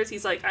ponders.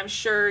 He's like, I'm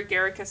sure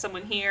Garrick has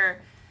someone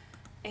here,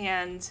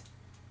 and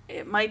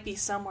it might be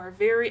somewhere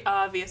very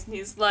obvious. And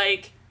he's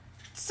like,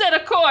 set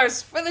a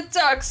course for the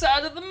dark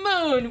side of the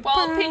moon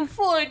while Pink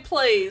Floyd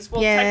plays.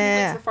 Well,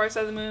 technically it's the far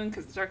side of the moon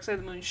because the dark side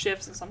of the moon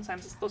shifts and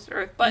sometimes it's close to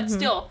Earth. But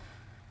still,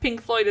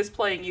 Pink Floyd is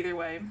playing either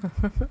way.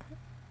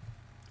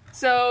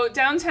 So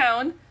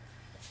downtown,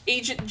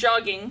 Agent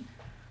Jogging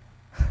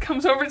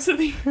comes over to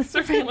the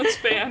surveillance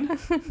van.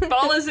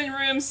 Ball is in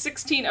room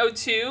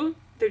 1602.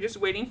 They're just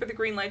waiting for the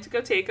green light to go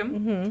take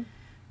him.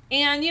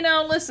 And, you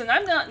know, listen,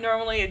 I'm not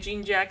normally a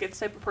jean jackets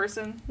type of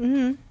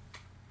person.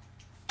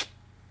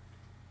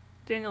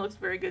 Daniel looks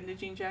very good in a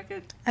jean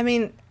jacket. I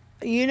mean,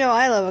 you know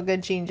I love a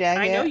good jean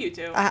jacket. I know you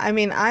do. I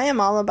mean, I am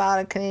all about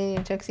a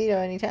Canadian tuxedo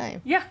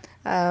anytime. Yeah.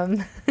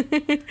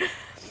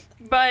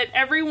 But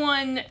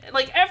everyone,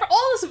 like,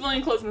 all the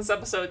civilian clothes in this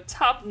episode,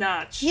 top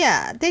notch.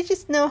 Yeah, they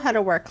just know how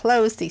to wear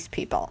clothes, these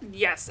people.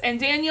 Yes, and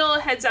Daniel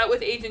heads out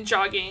with Agent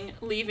Jogging,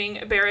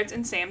 leaving Barrett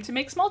and Sam to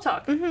make small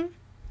talk. And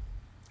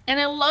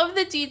I love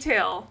the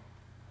detail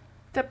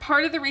that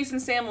part of the reason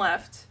Sam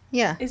left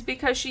Yeah. is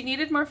because she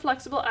needed more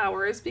flexible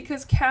hours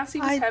because Cassie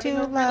was having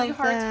a really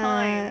hard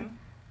time.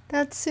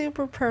 That's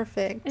super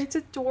perfect. It's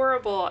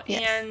adorable.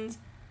 Yes.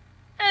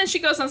 And she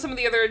goes on some of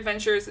the other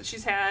adventures that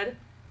she's had.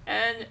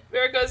 And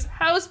Vera goes,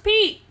 how's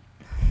Pete?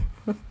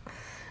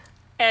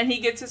 And he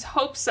gets his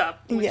hopes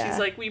up when she's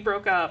like, we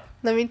broke up.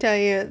 Let me tell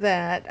you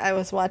that I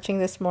was watching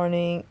this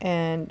morning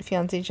and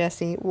fiance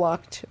Jesse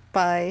walked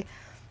by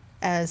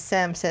as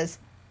Sam says,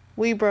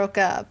 we broke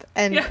up.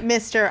 And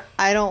Mr.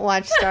 I don't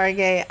watch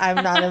Stargate.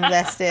 I'm not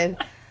invested.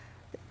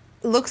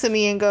 Looks at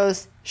me and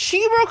goes,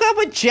 she broke up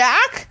with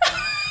Jack?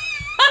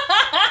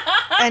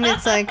 And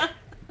it's like,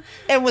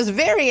 it was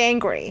very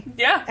angry.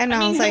 Yeah. And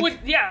I was like,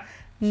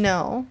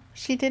 no,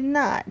 she did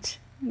not.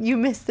 You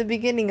missed the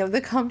beginning of the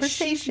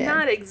conversation. She's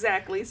not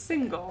exactly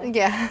single.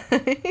 Yeah.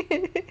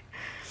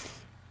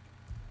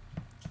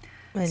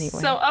 Anyway.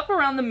 So up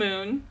around the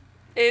moon,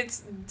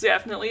 it's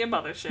definitely a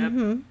mothership.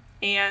 Mm-hmm.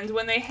 And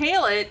when they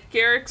hail it,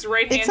 Garrick's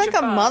right hand. It's like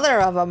a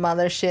mother of a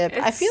mothership.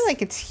 I feel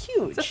like it's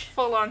huge. It's a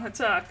full-on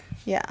Hatuk.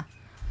 Yeah.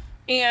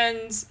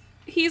 And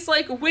he's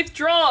like,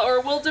 withdraw or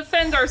we'll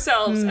defend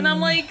ourselves. And I'm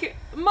like,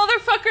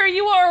 motherfucker,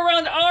 you are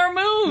around our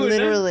moon.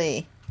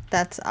 Literally.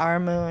 That's our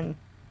moon.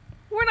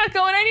 We're not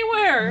going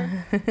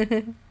anywhere.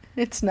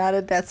 It's not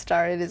a Death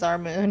Star. It is our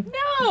moon.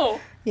 No.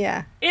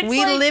 Yeah. It's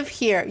we live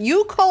here.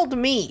 You called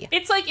me.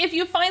 It's like if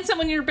you find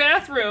someone in your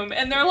bathroom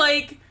and they're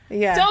like,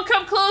 yeah, don't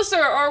come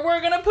closer or we're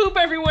going to poop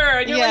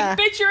everywhere. And you're like,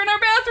 bitch, you're in our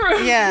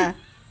bathroom. Yeah.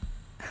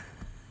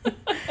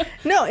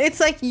 No,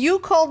 it's like you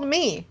called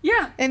me.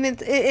 Yeah. And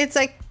it's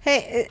like,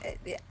 hey,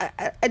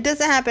 it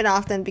doesn't happen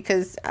often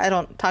because I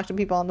don't talk to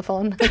people on the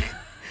phone.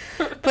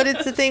 But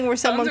it's the thing where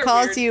someone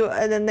calls you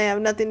and then they have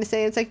nothing to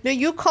say. It's like, no,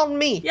 you called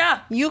me. Yeah.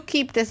 You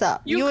keep this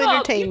up. You call,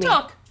 entertain me.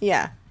 Talk.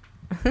 Yeah.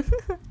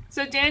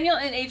 So Daniel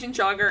and Agent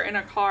Jogger in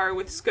a car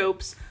with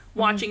scopes,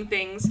 watching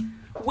things,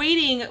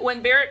 waiting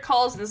when Barrett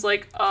calls and is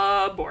like,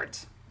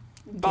 abort.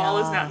 Ball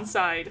is not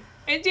inside.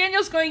 And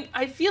Daniel's going,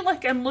 I feel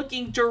like I'm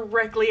looking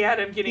directly at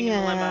him getting in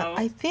the limo.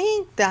 I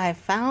think that I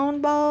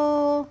found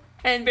Ball.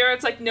 And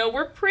Barrett's like, no,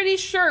 we're pretty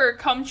sure.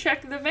 Come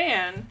check the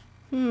van.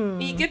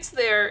 He gets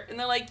there, and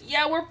they're like,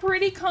 yeah, we're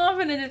pretty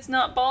confident it's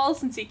not Ball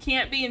since he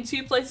can't be in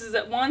two places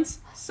at once,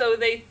 so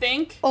they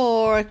think...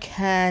 Or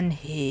can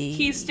he?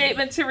 Key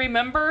statement to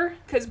remember,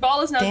 because Ball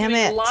is now doing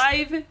a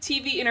live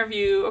TV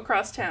interview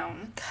across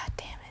town. God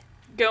damn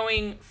it.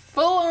 Going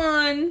full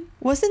on...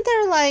 Wasn't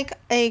there, like,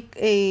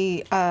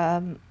 a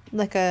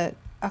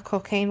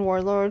cocaine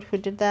warlord who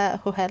did that,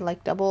 who had,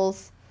 like,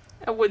 doubles?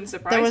 It wouldn't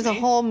surprise me. There was a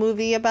whole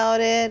movie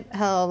about it,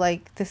 how,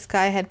 like, this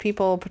guy had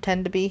people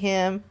pretend to be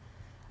him.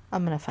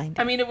 I'm going to find it.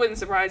 I mean, it wouldn't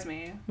surprise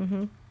me.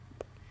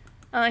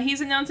 Mm-hmm.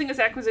 He's announcing his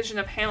acquisition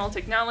of Hamel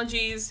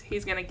Technologies.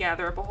 He's going to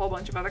gather up a whole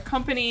bunch of other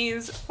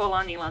companies. Full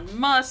on Elon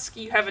Musk.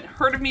 You haven't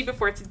heard of me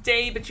before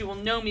today, but you will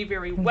know me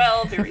very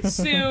well very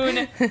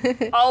soon.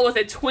 All with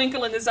a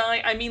twinkle in his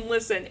eye. I mean,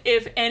 listen,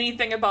 if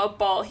anything about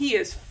Ball, he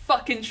is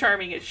fucking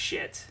charming as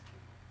shit.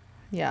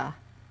 Yeah.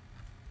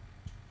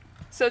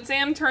 So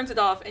Sam turns it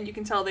off, and you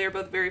can tell they are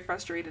both very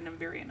frustrated and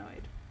very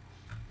annoyed.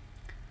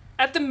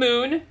 At the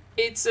moon,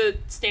 it's a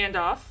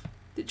standoff.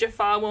 The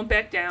Jaffa won't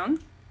back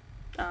down.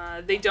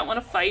 They don't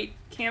want to fight.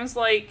 Cam's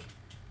like,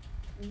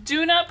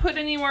 do not put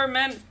any more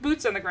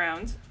boots on the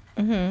ground.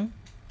 Mm-hmm.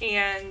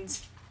 And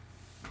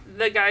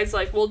the guy's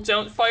like, well,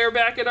 don't fire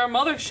back at our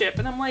mothership.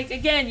 And I'm like,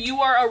 again,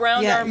 you are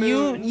around our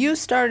moon. You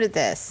started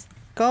this.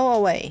 Go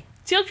away.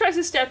 Teal'c tries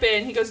to step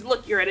in. He goes,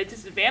 look, you're at a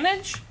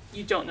disadvantage.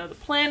 You don't know the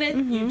planet.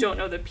 Mm-hmm. You don't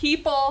know the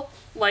people.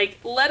 Like,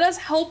 let us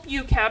help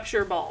you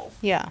capture Ball.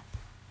 Yeah.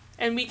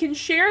 And we can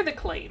share the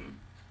claim.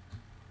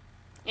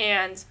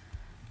 And,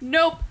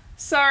 nope,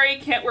 sorry,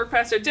 can't work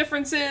past our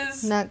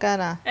differences. Not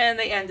gonna. And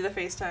they end the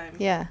FaceTime.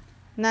 Yeah,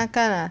 not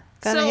gonna.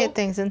 Gonna hit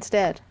things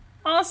instead.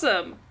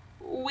 Awesome.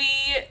 We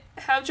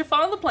have Jaffa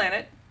on the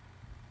planet.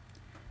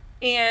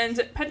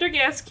 And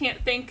Pendergast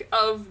can't think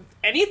of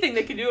anything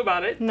they can do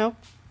about it. Nope.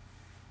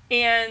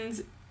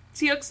 And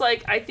Teal'c's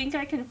like, I think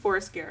I can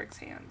force Garrick's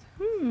hand.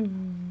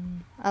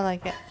 I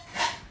like it.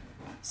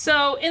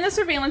 So, in the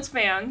surveillance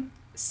van,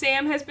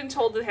 Sam has been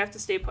told they have to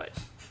stay put.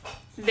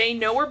 They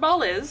know where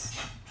Ball is.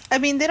 I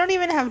mean, they don't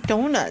even have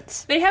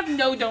donuts. They have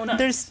no donuts.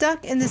 They're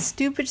stuck in this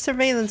stupid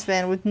surveillance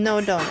van with no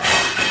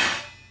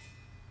donuts.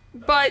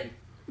 But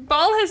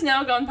Ball has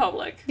now gone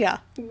public. Yeah.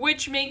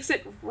 Which makes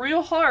it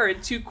real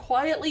hard to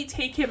quietly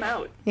take him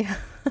out. Yeah.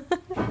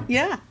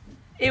 Yeah.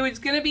 It was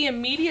going to be a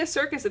media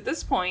circus at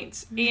this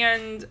point,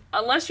 and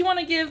unless you want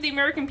to give the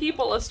American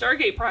people a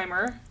Stargate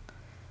primer...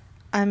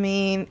 I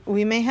mean,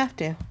 we may have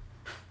to.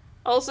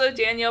 Also,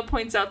 Danielle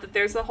points out that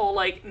there's the whole,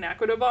 like,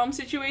 Nakoda bomb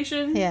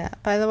situation. Yeah,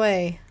 by the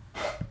way,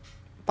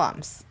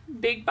 bombs.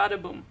 Big bada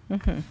boom.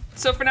 Mm-hmm.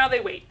 So for now, they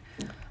wait.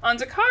 On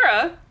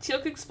Zakara,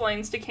 Teal'c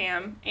explains to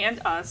Cam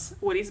and us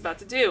what he's about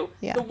to do.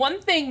 Yeah. The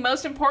one thing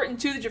most important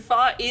to the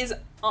Jaffa is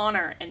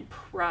honor and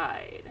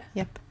pride.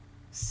 Yep.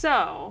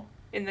 So,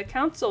 in the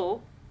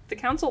council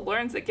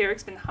learns that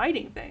Garrick's been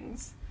hiding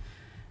things.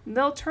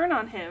 They'll turn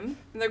on him,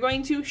 and they're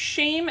going to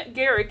shame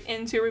Garrick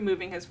into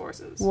removing his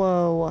forces.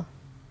 Whoa.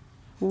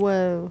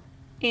 Whoa.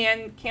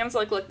 And Cam's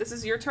like, look, this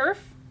is your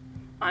turf.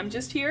 I'm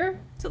just here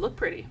to look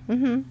pretty.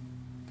 Mm-hmm.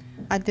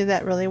 I do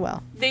that really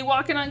well. They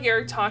walk in on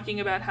Garrick talking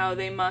about how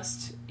they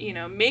must,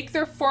 make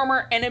their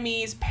former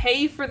enemies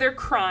pay for their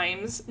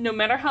crimes, no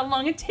matter how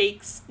long it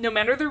takes, no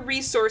matter the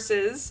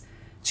resources,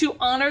 to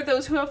honor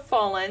those who have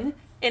fallen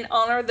and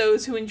honor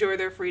those who enjoy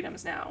their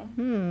freedoms now.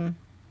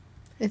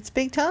 It's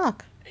big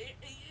talk.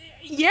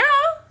 Yeah.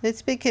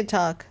 It's big kid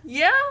talk.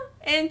 Yeah.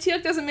 And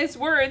Teal'c doesn't miss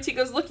words. He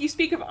goes, look, you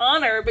speak of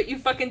honor, but you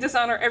fucking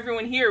dishonor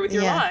everyone here with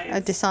your lives.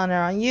 A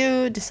dishonor on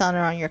you, dishonor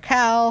on your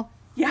cow.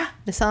 Yeah.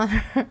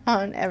 Dishonor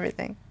on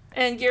everything.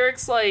 And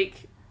Garrick's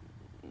like,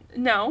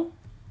 no.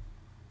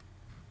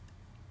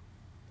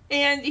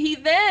 And he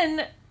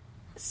then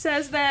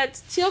says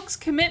that Teal'c's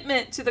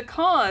commitment to the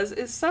cause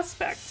is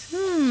suspect.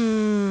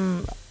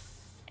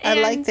 I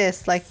like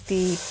this. Like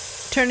the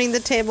turning the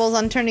tables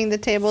on turning the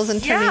tables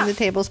and turning the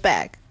tables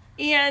back.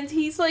 And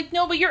he's like,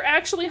 no, but you're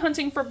actually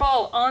hunting for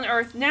Baal on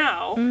Earth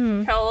now.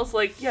 Kal-El's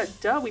like, yeah,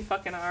 duh, we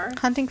fucking are.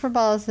 Hunting for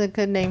Baal is a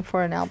good name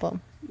for an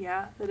album.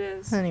 Yeah, it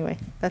is. Anyway,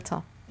 that's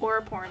all. Or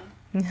a porn.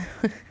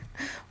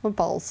 Or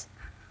balls.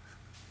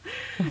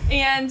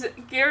 And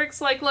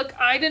Garrick's like, look,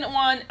 I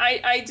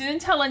didn't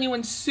tell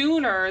anyone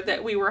sooner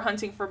that we were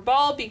hunting for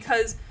Baal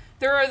because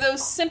there are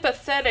those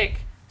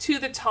sympathetic to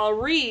the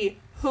Tal'Ri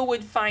who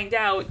would find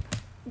out,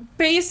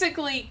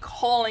 basically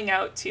calling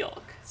out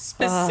Teal'c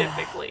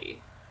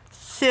specifically.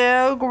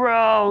 So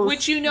gross.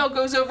 Which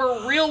goes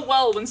over real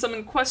well when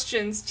someone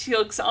questions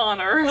Teal'c's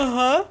honor.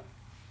 Uh-huh.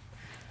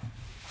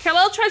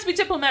 Kal-El tries to be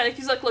diplomatic.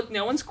 He's like, look,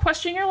 no one's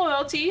questioning your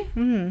loyalty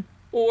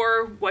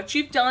or what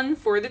you've done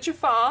for the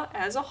Jaffa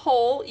as a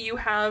whole. You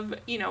have,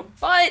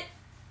 but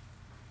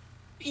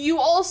you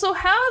also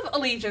have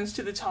allegiance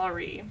to the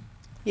Tal'Ri.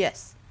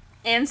 Yes.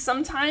 And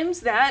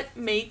sometimes that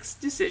makes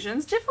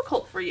decisions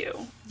difficult for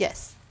you.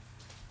 Yes.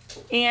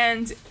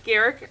 And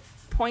Garrick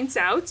points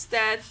out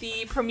that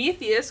the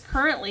Prometheus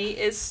currently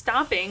is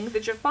stopping the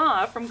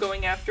Jaffa from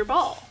going after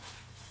Baal.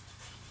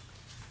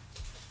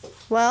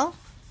 Well,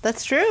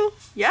 that's true.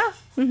 Yeah.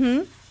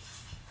 Mm-hmm.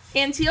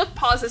 And Teal'c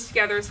pauses to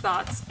gather his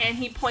thoughts, and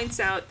he points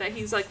out that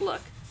he's like,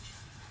 look,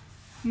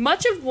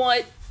 much of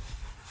what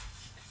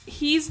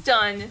he's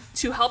done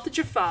to help the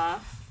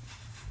Jaffa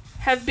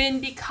have been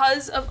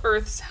because of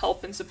Earth's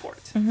help and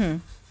support. Mm-hmm.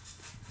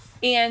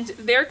 And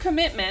their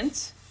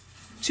commitment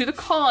to the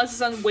cause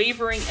is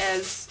unwavering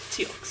as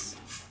Teal'c's.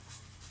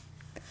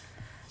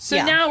 So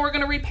now we're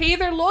going to repay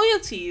their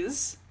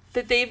loyalties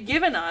that they've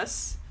given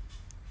us,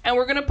 and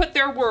we're going to put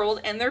their world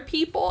and their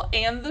people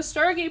and the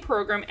Stargate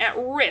program at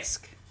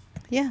risk.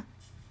 Yeah.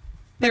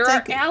 They're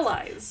our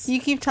allies. You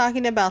keep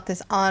talking about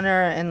this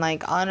honor and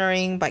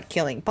honoring by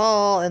killing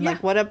Baal and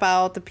what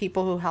about the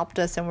people who helped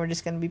us and we're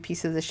just going to be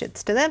pieces of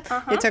shits to them?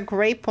 It's a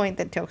great point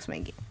that Teal'c's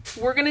making.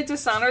 We're going to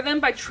dishonor them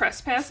by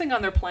trespassing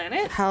on their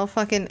planet?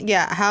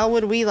 How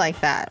would we like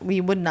that? We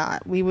would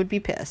not. We would be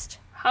pissed.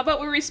 How about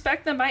we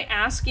respect them by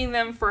asking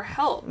them for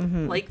help?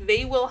 Like,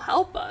 they will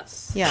help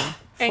us. Yeah.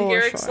 And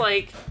Garrick's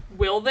like,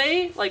 will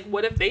they? Like,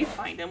 what if they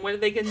find him? What are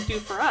they going to do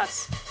for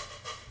us?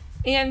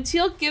 And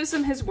Teal'c gives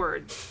him his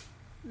word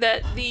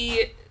that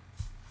the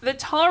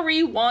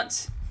Tal'Ri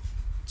want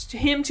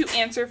him to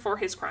answer for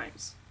his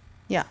crimes.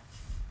 Yeah.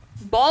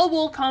 Baal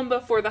will come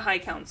before the High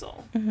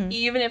Council,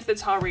 even if the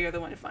Tal'Ri are the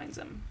one who finds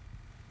him.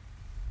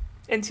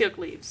 And Teal'c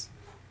leaves.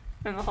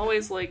 And the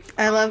hallway's like...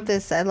 I love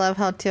this. I love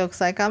how Teal'c's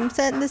like, I'm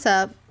setting this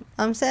up.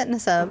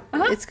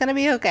 It's gonna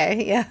be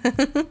okay. Yeah.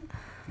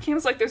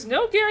 Cam's like, there's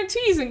no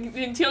guarantees. And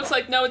Teal'c's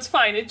like, no, it's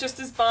fine. It just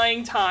is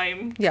buying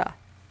time. Yeah.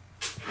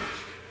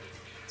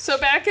 So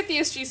back at the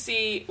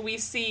SGC, we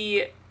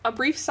see a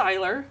brief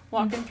Siler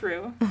walking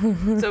through.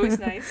 It's always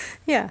nice.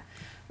 Yeah.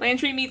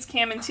 Landry meets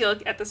Cam and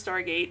Teal'c at the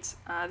Stargate.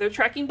 They're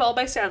tracking Baal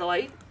by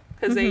satellite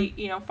because they,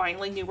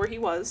 finally knew where he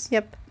was.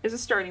 Yep. As a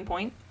starting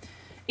point.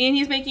 And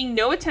he's making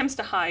no attempts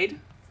to hide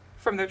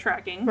from their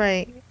tracking.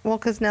 Right. Well,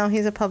 because now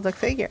he's a public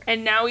figure.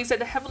 And now he's at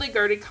a heavily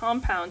guarded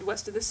compound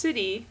west of the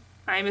city.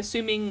 I'm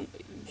assuming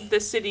the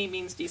city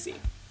means DC.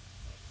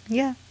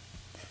 Yeah.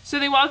 So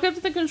they walk up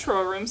to the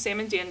control room.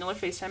 Sam and Daniel are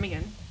FaceTiming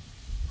in.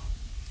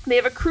 They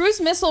have a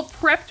cruise missile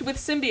prepped with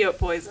symbiote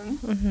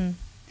poison.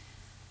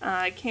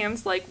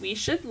 Cam's like, we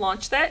should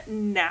launch that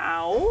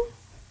now,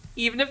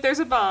 even if there's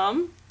a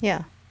bomb.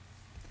 Yeah.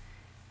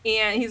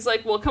 And he's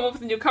like, we'll come up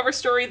with a new cover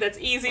story that's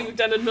easy. We've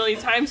done it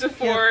 1,000,000 times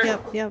before.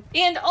 Yep.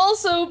 And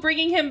also,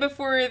 bringing him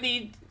before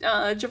the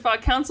Jaffa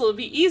Council would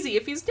be easy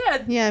if he's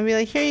dead. Yeah, and be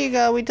like, here you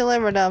go, we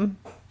delivered him.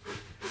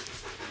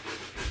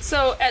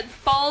 So, at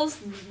Baal's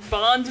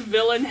Bond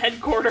villain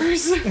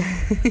headquarters...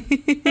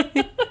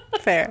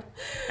 Fair.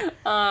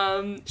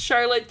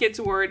 Charlotte gets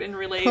word and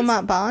relays...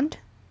 Pumat Bond?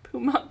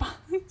 Pumat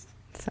Bond?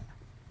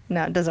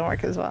 No, it doesn't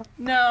work as well.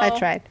 No. I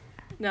tried.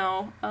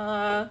 No.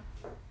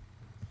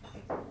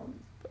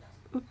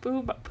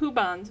 Pooh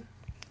Bond.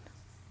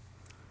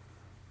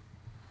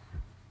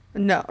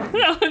 No.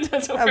 No, it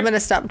doesn't work. I'm going to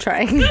stop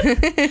trying.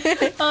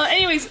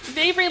 Anyways,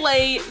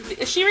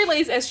 she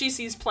relays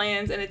SGC's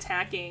plans and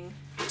attacking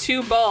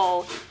to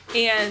Baal,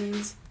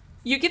 and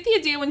You get the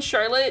idea when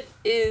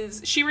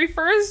she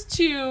refers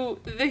to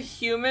the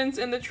humans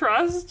in the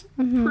trust.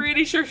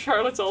 Pretty sure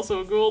Charlotte's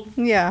also a Goa'uld.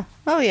 Yeah.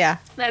 Oh, yeah.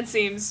 That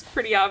seems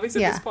pretty obvious at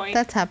this point.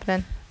 That's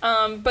happening.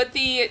 But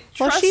the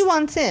trust... Well, she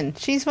wants in.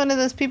 She's one of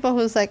those people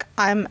who's like,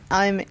 I'm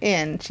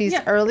in. She's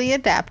early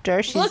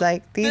adapter. She's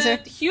like, these are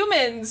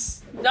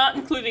humans, not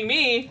including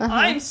me.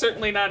 I'm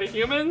certainly not a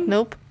human.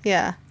 Nope.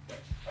 Yeah.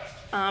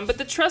 But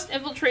the trust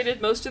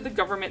infiltrated most of the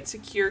government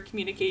secure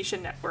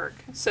communication network,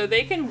 so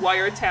they can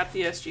wiretap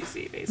the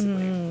SGC,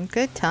 basically.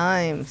 Good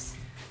times.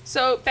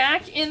 So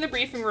back in the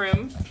briefing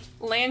room,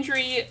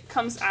 Landry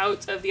comes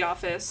out of the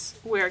office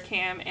where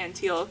Cam and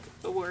Teal'c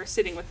were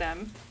sitting with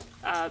them,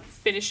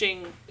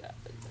 finishing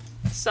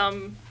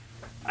some,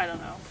 I don't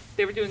know,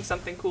 they were doing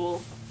something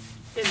cool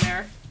in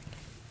there.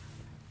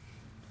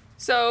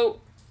 So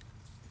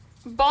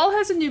Ball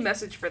has a new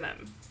message for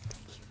them.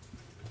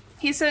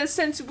 He says,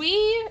 since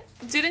we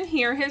didn't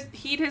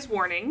heed his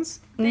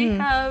warnings,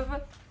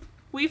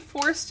 we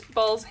forced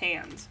Ball's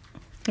hand.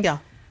 Yeah.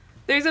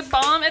 There's a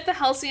bomb at the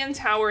Halcyon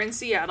Tower in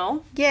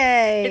Seattle.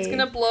 Yay! It's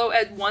gonna blow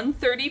at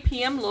 1:30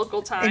 p.m.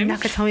 local time. In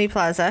Nakatomi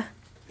Plaza.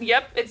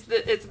 Yep, it's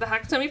the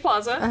Nakatomi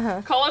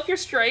Plaza. Call off your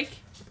strike,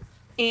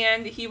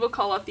 and he will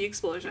call off the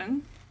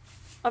explosion.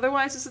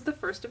 Otherwise, this is the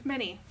first of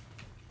many.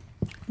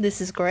 This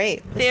is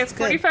great. They have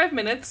 45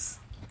 minutes.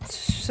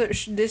 So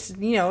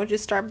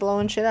just start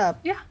blowing shit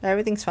up. Yeah.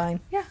 Everything's fine.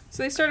 Yeah.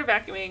 So they start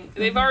evacuating.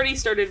 They've already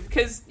started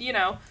because,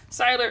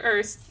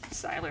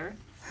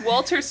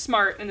 Walter's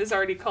smart and has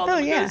already called them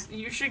and goes,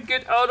 you should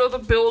get out of the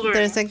building.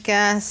 There's a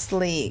gas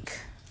leak.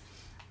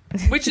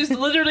 Which is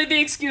literally the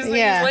excuse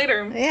they use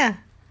later. Yeah.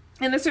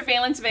 In the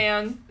surveillance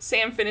van,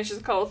 Sam finishes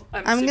the call.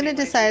 I'm going to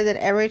decide that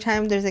every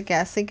time there's a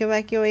gas leak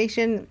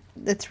evacuation,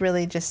 it's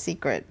really just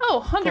secret.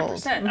 Oh,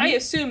 100%. I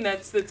assume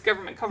that's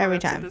government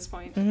cover-ups at this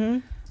point.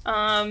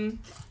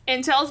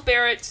 And tells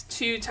Barrett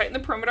to tighten the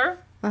perimeter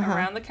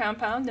around the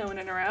compound, no one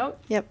in or out.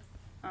 Yep.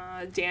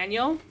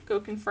 Daniel, go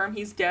confirm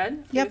he's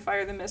dead. Yep.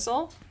 Fire the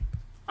missile.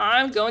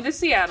 I'm going to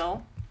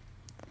Seattle.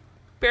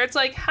 Barrett's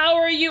like, how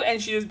are you?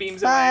 And she just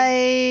beams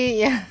away.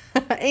 Yeah.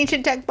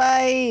 Ancient tech,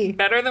 bye.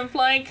 Better than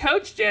flying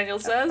coach, Daniel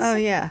says. Oh,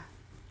 yeah.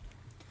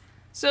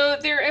 So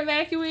they're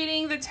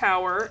evacuating the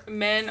tower.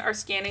 Men are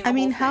scanning the whole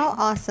thing. How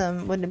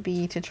awesome would it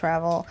be to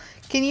travel?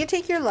 Can you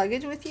take your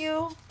luggage with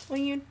you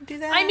when you do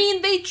that?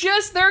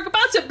 They're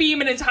about to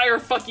beam an entire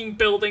fucking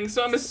building,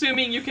 so I'm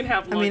assuming you can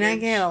have luggage. I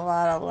get a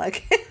lot of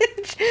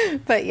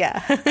luggage, but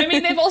yeah.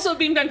 They've also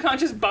beamed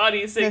unconscious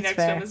bodies sitting next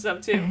to them and stuff,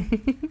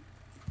 too.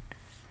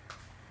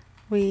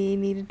 We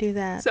need to do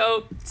that.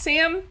 So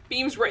Sam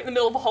beams right in the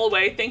middle of a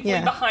hallway,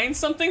 thankfully behind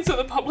something so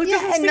the public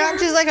doesn't see and not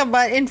just like a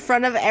butt in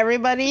front of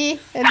everybody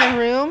in the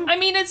room.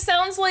 It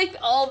sounds like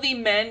all the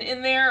men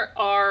in there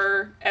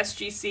are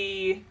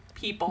SGC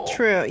people.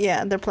 True,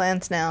 yeah, they're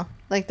plants now.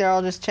 Like they're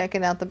all just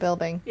checking out the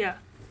building. Yeah.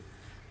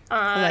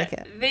 I like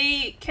it.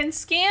 They can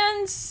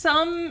scan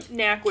some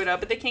Naquadah,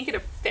 but they can't get a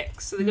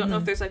fix, so they don't know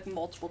if there's like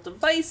multiple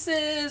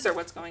devices or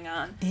what's going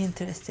on.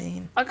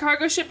 Interesting. A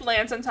cargo ship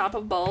lands on top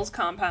of Ball's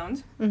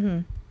compound.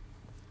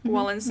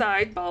 While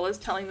inside, Ball is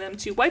telling them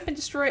to wipe and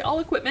destroy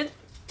all equipment.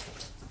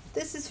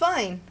 This is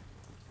fine.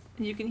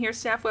 And you can hear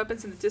staff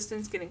weapons in the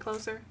distance getting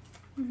closer.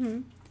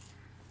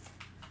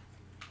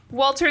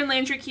 Walter and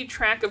Landry keep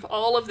track of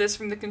all of this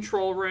from the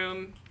control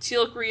room.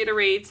 Teal'c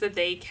reiterates that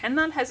they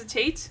cannot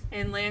hesitate,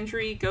 and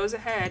Landry goes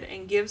ahead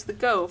and gives the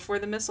go for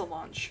the missile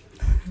launch.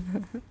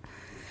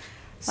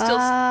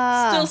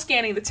 Still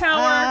scanning the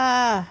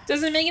tower.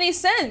 Doesn't make any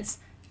sense.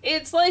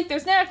 It's like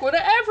there's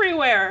Naquadah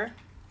everywhere.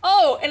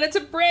 Oh, and it's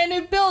a brand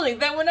new building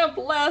that went up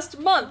last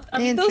month.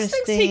 Those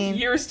things take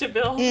years to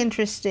build.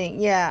 Interesting.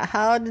 Yeah.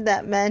 How did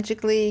that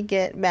magically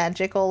get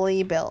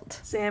magically built?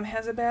 Sam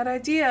has a bad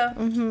idea.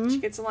 She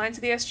gets a line to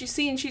the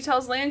SGC and she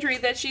tells Landry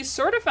that she's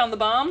sort of found the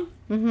bomb.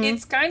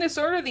 It's kind of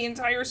sort of the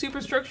entire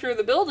superstructure of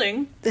the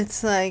building.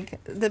 It's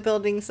like, the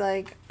building's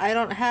like, I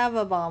don't have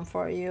a bomb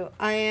for you.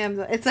 I am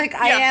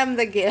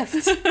the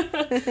gift.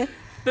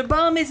 The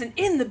bomb isn't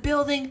in the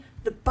building.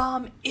 The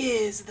bomb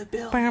is the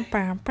building. Bow,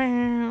 bow,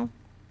 bow.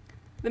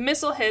 The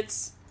missile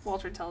hits,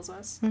 Walter tells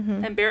us,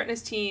 and Barrett and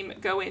his team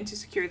go in to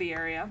secure the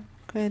area.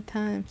 Good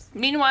times.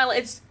 Meanwhile,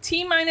 it's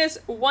T-minus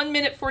 1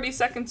 minute 40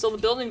 seconds till the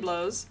building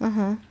blows.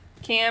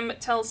 Cam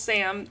tells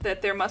Sam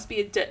that there must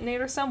be a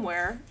detonator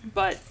somewhere,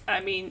 but,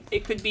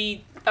 it could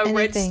be a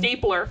red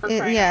stapler for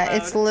crying out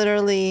loud. It's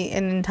literally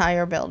an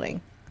entire building.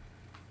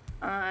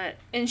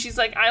 And she's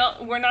like,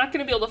 we're not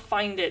going to be able to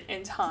find it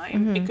in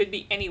time. It could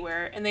be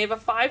anywhere. And they have a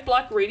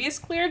 5-block radius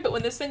cleared, but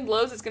when this thing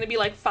blows, it's going to be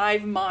like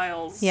 5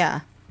 miles. Yeah.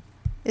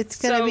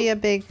 It's going to be a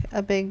big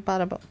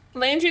bada boom.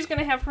 Landry's going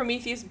to have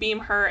Prometheus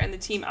beam her and the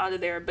team out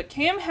of there, but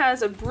Cam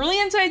has a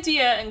brilliant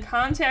idea and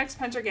contacts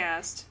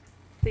Pendergast.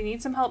 They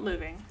need some help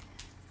moving.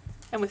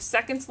 And with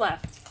seconds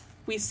left,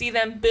 we see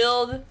them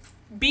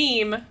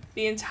beam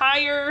the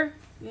entire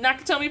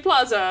Nakatomi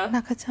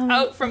Plaza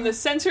out from the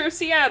center of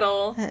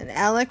Seattle. And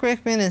Alec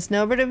Rickman is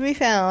nowhere to be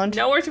found.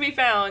 Nowhere to be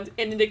found,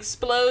 and it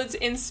explodes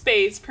in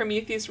space,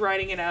 Prometheus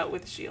riding it out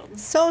with a shield.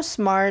 So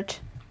smart.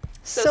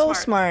 So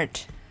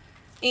smart.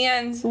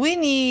 And we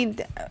need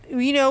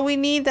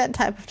that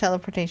type of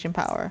teleportation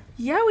power.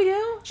 Yeah, we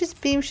do. Just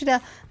beam shit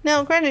out.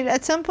 Now, granted,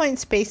 at some point,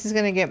 space is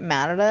going to get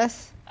mad at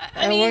us.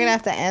 We're going to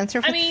have to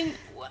answer for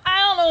I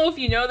don't know if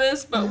you know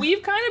this, but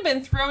we've kind of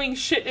been throwing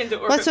shit into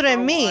orbit. That's what I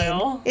mean.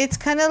 While. It's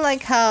kind of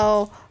like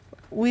how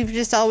we've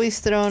just always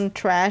thrown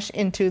trash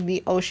into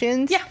the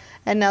oceans. Yeah.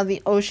 And now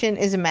the ocean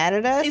is mad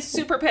at us. It's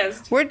super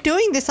pissed. We're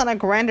doing this on a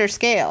grander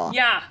scale.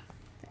 Yeah.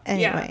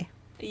 Anyway.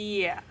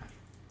 Yeah.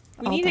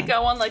 We need to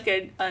go on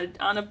like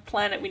on a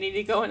planet. We need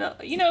to go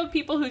in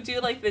people who do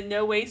like the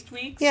no waste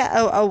weeks.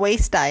 Yeah, a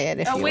waste diet,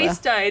 if you will. A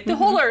waste diet. The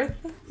whole Earth.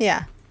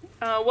 Yeah.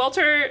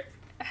 Walter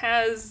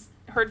has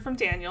heard from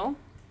Daniel.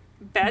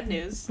 Bad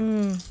news.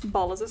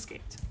 Ball has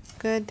escaped.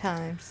 Good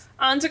times.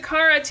 On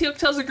Takara, Teal'c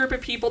tells a group of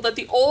people that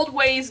the old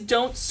ways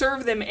don't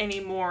serve them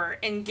anymore,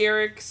 and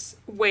Garrick's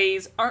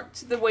ways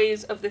aren't the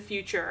ways of the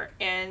future.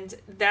 And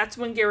that's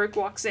when Garrick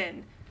walks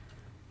in.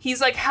 He's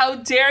like, "How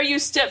dare you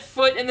step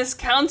foot in this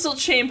council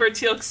chamber?"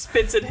 Teal'c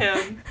spits at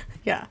him.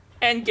 Yeah.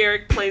 And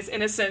Garrick plays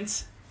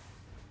innocent.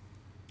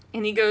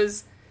 And he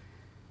goes,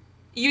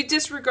 "You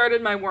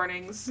disregarded my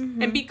warnings.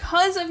 And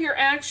because of your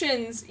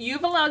actions,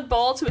 you've allowed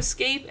Ball to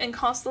escape and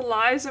cost the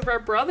lives of our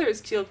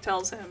brothers," Teal'c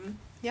tells him.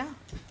 Yeah.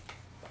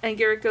 And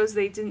Garrick goes,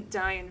 "They didn't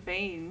die in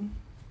vain."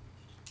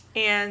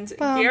 And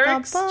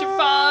Garrick's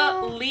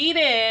Jaffa lead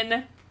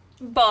in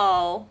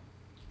Ball.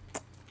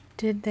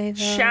 Did they, though?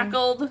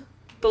 Shackled,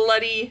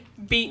 bloody,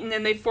 beaten,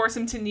 and they force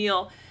him to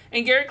kneel.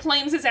 And Garrick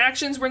claims his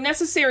actions were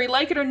necessary.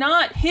 Like it or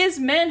not, his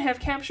men have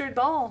captured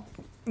Ball.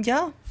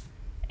 Yeah.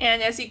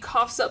 And as he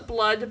coughs up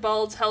blood,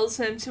 Ball tells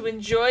him to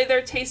enjoy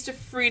their taste of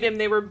freedom.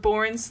 They were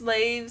born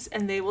slaves,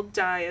 and they will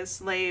die as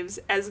slaves,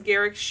 as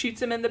Garrick shoots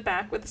him in the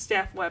back with a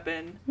staff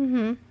weapon.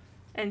 Mm-hmm.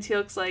 And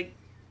Teal'c's like,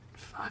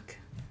 fuck.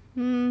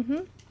 Mm-hmm.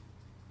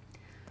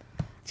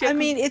 Teal'c, I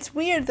mean, it's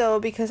weird,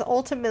 though, because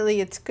ultimately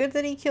it's good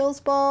that he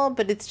kills Ball,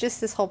 but it's just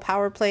this whole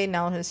power play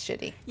now is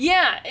shitty.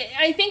 Yeah,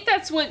 I think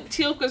that's what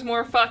Teal'c was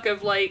more fuck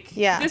of, like,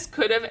 this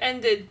could have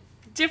ended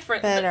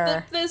different.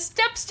 Better. The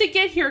steps to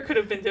get here could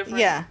have been different.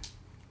 Yeah.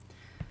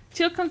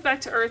 Teal'c comes back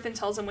to Earth and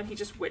tells him what he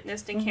just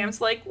witnessed, and Cam's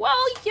like, well,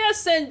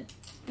 yes and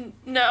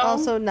no.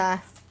 Also, nah.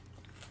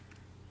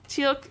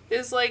 Teal'c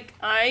is like,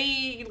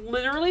 I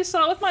literally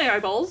saw it with my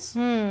eyeballs.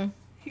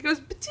 He goes,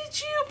 but did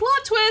you?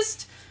 Plot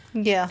twist!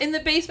 Yeah. In the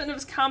basement of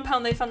his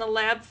compound, they found a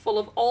lab full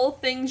of all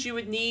things you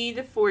would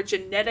need for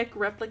genetic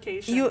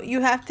replication.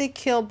 You have to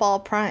kill Ball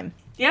Prime.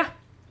 Yeah.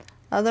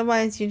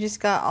 Otherwise, you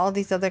just got all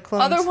these other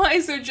clones.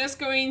 Otherwise, they're just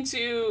going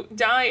to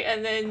die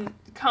and then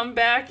come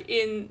back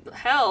in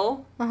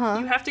hell. You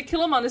have to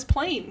kill him on his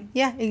plane.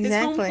 Yeah, exactly. His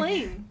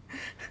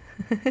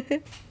home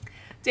plane.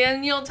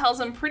 Daniel tells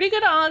him pretty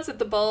good odds that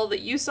the Ball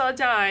that you saw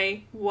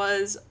die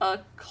was a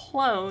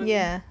clone.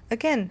 Yeah.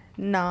 Again,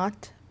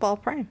 not Ball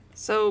Prime.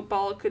 So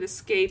Ball could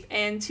escape.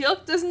 And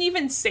Teal'c doesn't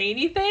even say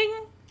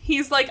anything.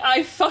 He's like,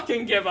 I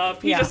fucking give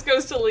up. He just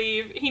goes to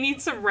leave. He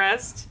needs some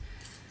rest.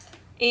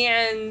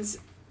 And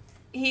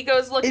he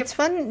goes, look... It's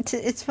fun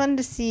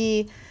to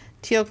see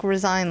Teal'c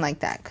resign like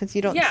that, because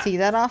you don't see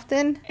that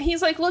often.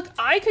 He's like, look,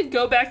 I could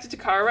go back to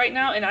Takara right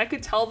now, and I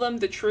could tell them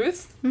the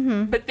truth,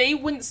 but they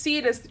wouldn't see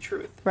it as the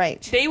truth. Right.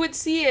 They would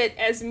see it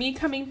as me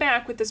coming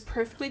back with this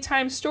perfectly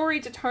timed story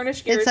to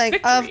tarnish Garrett's victory.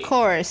 It's like, of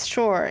course,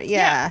 sure,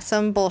 yeah,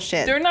 some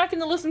bullshit. They're not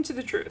going to listen to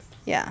the truth.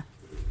 Yeah.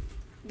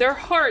 Their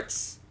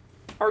hearts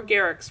are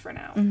Garrick's for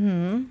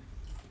now.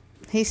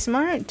 He's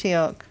smart,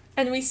 Teal'c.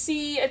 And we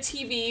see a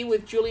TV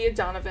with Julia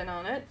Donovan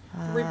on it,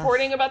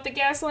 reporting about the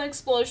gasoline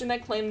explosion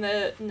that claimed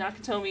the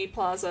Nakatomi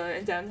Plaza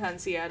in downtown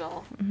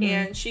Seattle.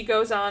 And she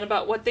goes on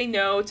about what they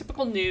know,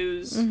 typical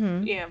news,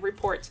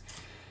 reports.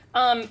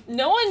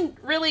 No one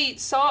really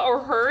saw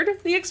or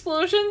heard the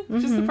explosion,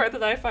 which is the part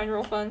that I find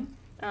real fun.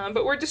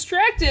 But we're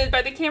distracted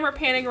by the camera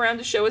panning around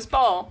to show us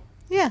Ball.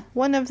 Yeah,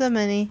 one of the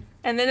many.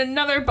 And then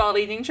another Ball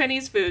eating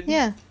Chinese food.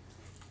 Yeah.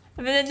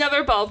 And then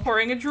another Ball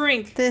pouring a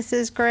drink. This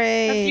is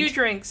great. A few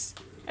drinks.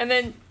 And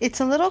then...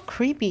 It's a little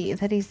creepy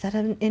that he's that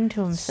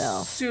into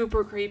himself.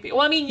 Super creepy.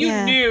 Well, I mean,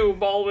 you knew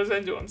Ball was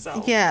into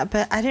himself. Yeah,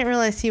 but I didn't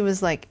realize he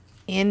was, like,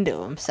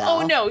 into himself.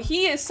 Oh, no.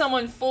 He is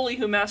someone fully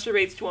who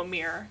masturbates to a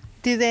mirror.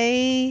 Do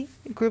they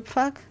group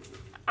fuck?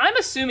 I'm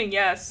assuming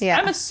yes. Yeah.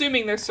 I'm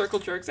assuming they're circle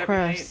jerks every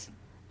night.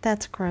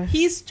 That's gross.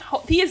 He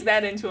is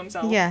that into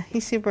himself. Yeah,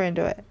 he's super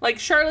into it. Like,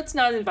 Charlotte's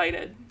not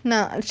invited.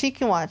 No, she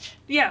can watch.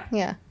 Yeah.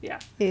 Yeah. Yeah.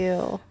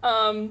 Ew.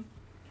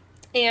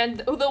 And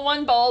the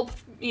one Ball,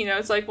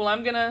 it's like, well,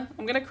 I'm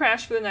gonna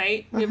crash for the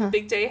night. We have a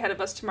big day ahead of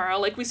us tomorrow.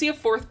 Like, we see a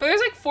fourth, but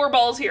there's like 4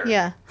 balls here.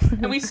 Yeah.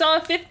 And we saw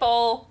a 5th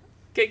ball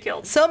get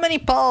killed. So many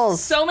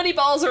balls. So many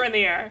balls are in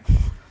the air.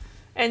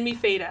 And we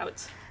fade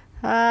out.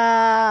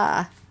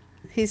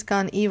 He's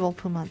gone evil,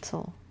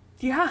 Pumat-Sol.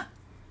 Yeah.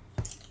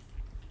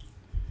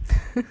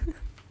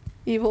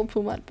 Evil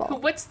Pumat Ball.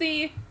 What's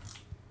the...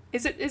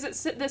 Is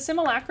it the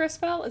simulacra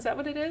spell? Is that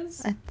what it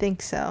is? I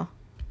think so.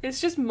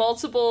 It's just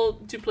multiple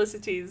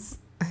duplicities.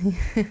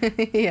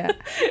 Yeah.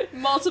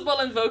 Multiple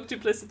invoked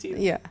duplicities.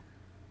 Yeah.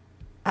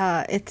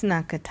 It's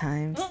not good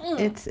times.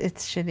 It's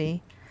shitty.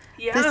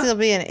 Yeah. This will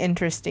be an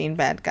interesting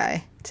bad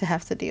guy. to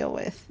have to deal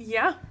with.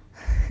 Yeah.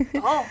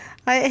 Ball.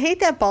 I hate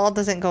that Ball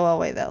doesn't go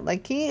away though.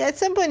 Like at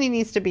some point he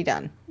needs to be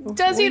done.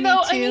 Does he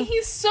though? I mean,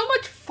 he's so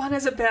much fun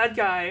as a bad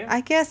guy.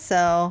 I guess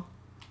so.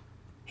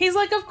 He's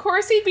like, of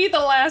course he'd be the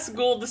last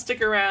Gould to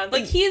stick around.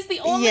 Like, he's the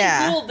only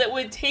Gould that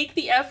would take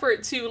the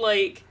effort to,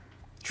 like,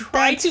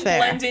 try to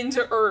blend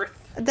into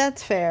Earth.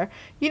 That's fair.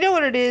 You know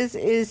what it is?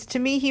 Is to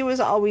me, he was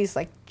always,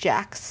 like,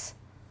 Jack's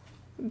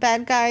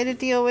bad guy to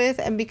deal with.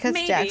 And because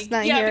Jack's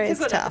not here, it's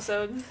tough.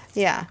 Episode.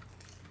 Yeah.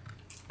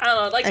 I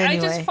don't know. Like, anyway. I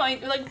just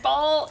find, like,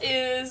 Ball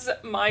is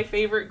my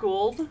favorite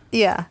Gould.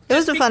 Yeah. It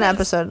was a fun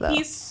episode, though.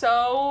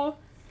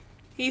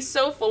 He's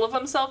so full of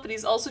himself, but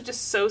he's also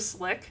just so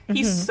slick.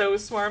 He's so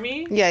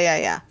swarmy.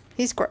 Yeah.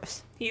 He's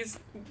gross.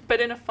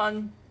 But in a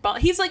fun...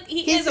 He's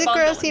is a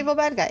gross, villain. evil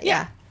bad guy.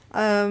 Yeah.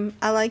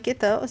 I like it,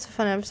 though. It was a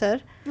fun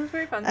episode. It was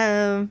very fun.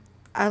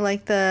 I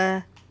like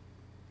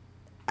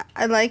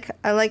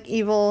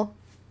evil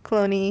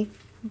cloney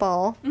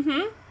Ball.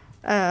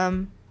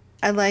 Mm-hmm.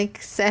 I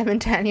like Sam and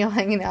Daniel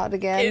hanging out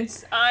again.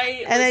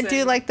 I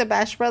do like the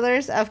Bash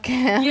Brothers of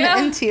Cam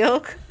and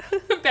Teal'c.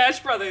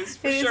 Bash Brothers,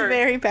 for sure. It's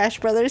very Bash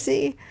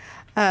Brothers-y.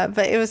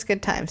 But it was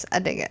good times. I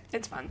dig it.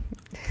 It's fun.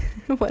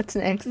 What's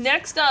next?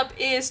 Next up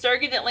is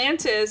Stargate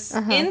Atlantis,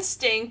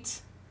 Instinct,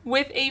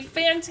 with a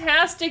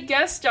fantastic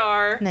guest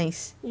star.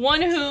 Nice.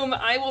 One whom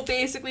I will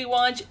basically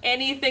watch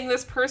anything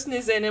this person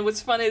is in. And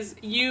what's fun is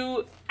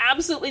you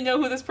absolutely know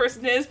who this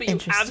person is, but you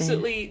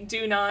absolutely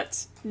do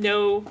not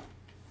know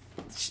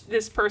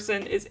this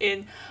person is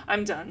in.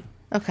 I'm done.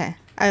 Okay.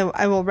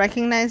 I will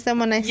recognize them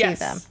when I see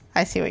them.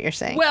 I see what you're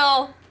saying.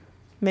 Well...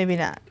 Maybe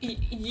not.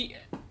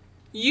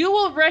 You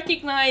will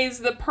recognize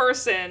the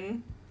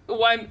person.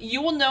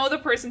 You will know the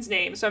person's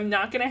name, so I'm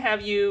not going to have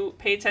you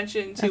pay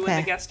attention to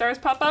when the guest stars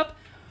pop up.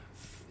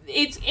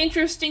 It's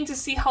interesting to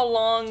see how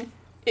long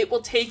it will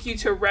take you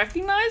to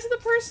recognize the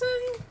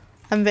person.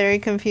 I'm very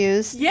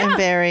confused and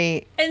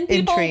very and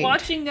people intrigued.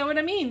 Watching know what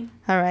I mean.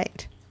 All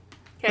right.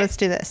 Okay. Let's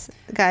do this.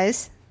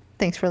 Guys,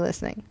 thanks for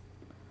listening.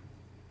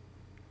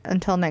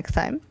 Until next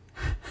time,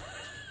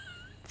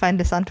 find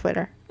us on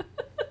Twitter.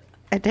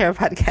 At Terra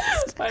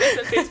Podcast. Find us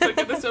at Facebook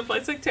at There's No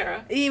Place Like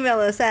Terra. Email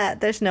us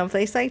at There's No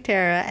Place Like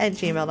Terra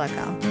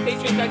 @gmail.com.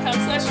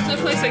 Patreon.com/There's No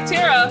Place Like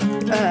Terra.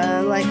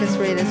 Like us,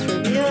 rate us,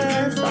 review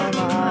us,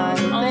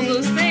 all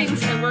those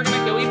things, and we're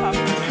gonna go eat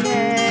popcorn.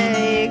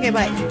 Yay! Okay,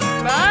 bye.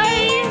 Bye.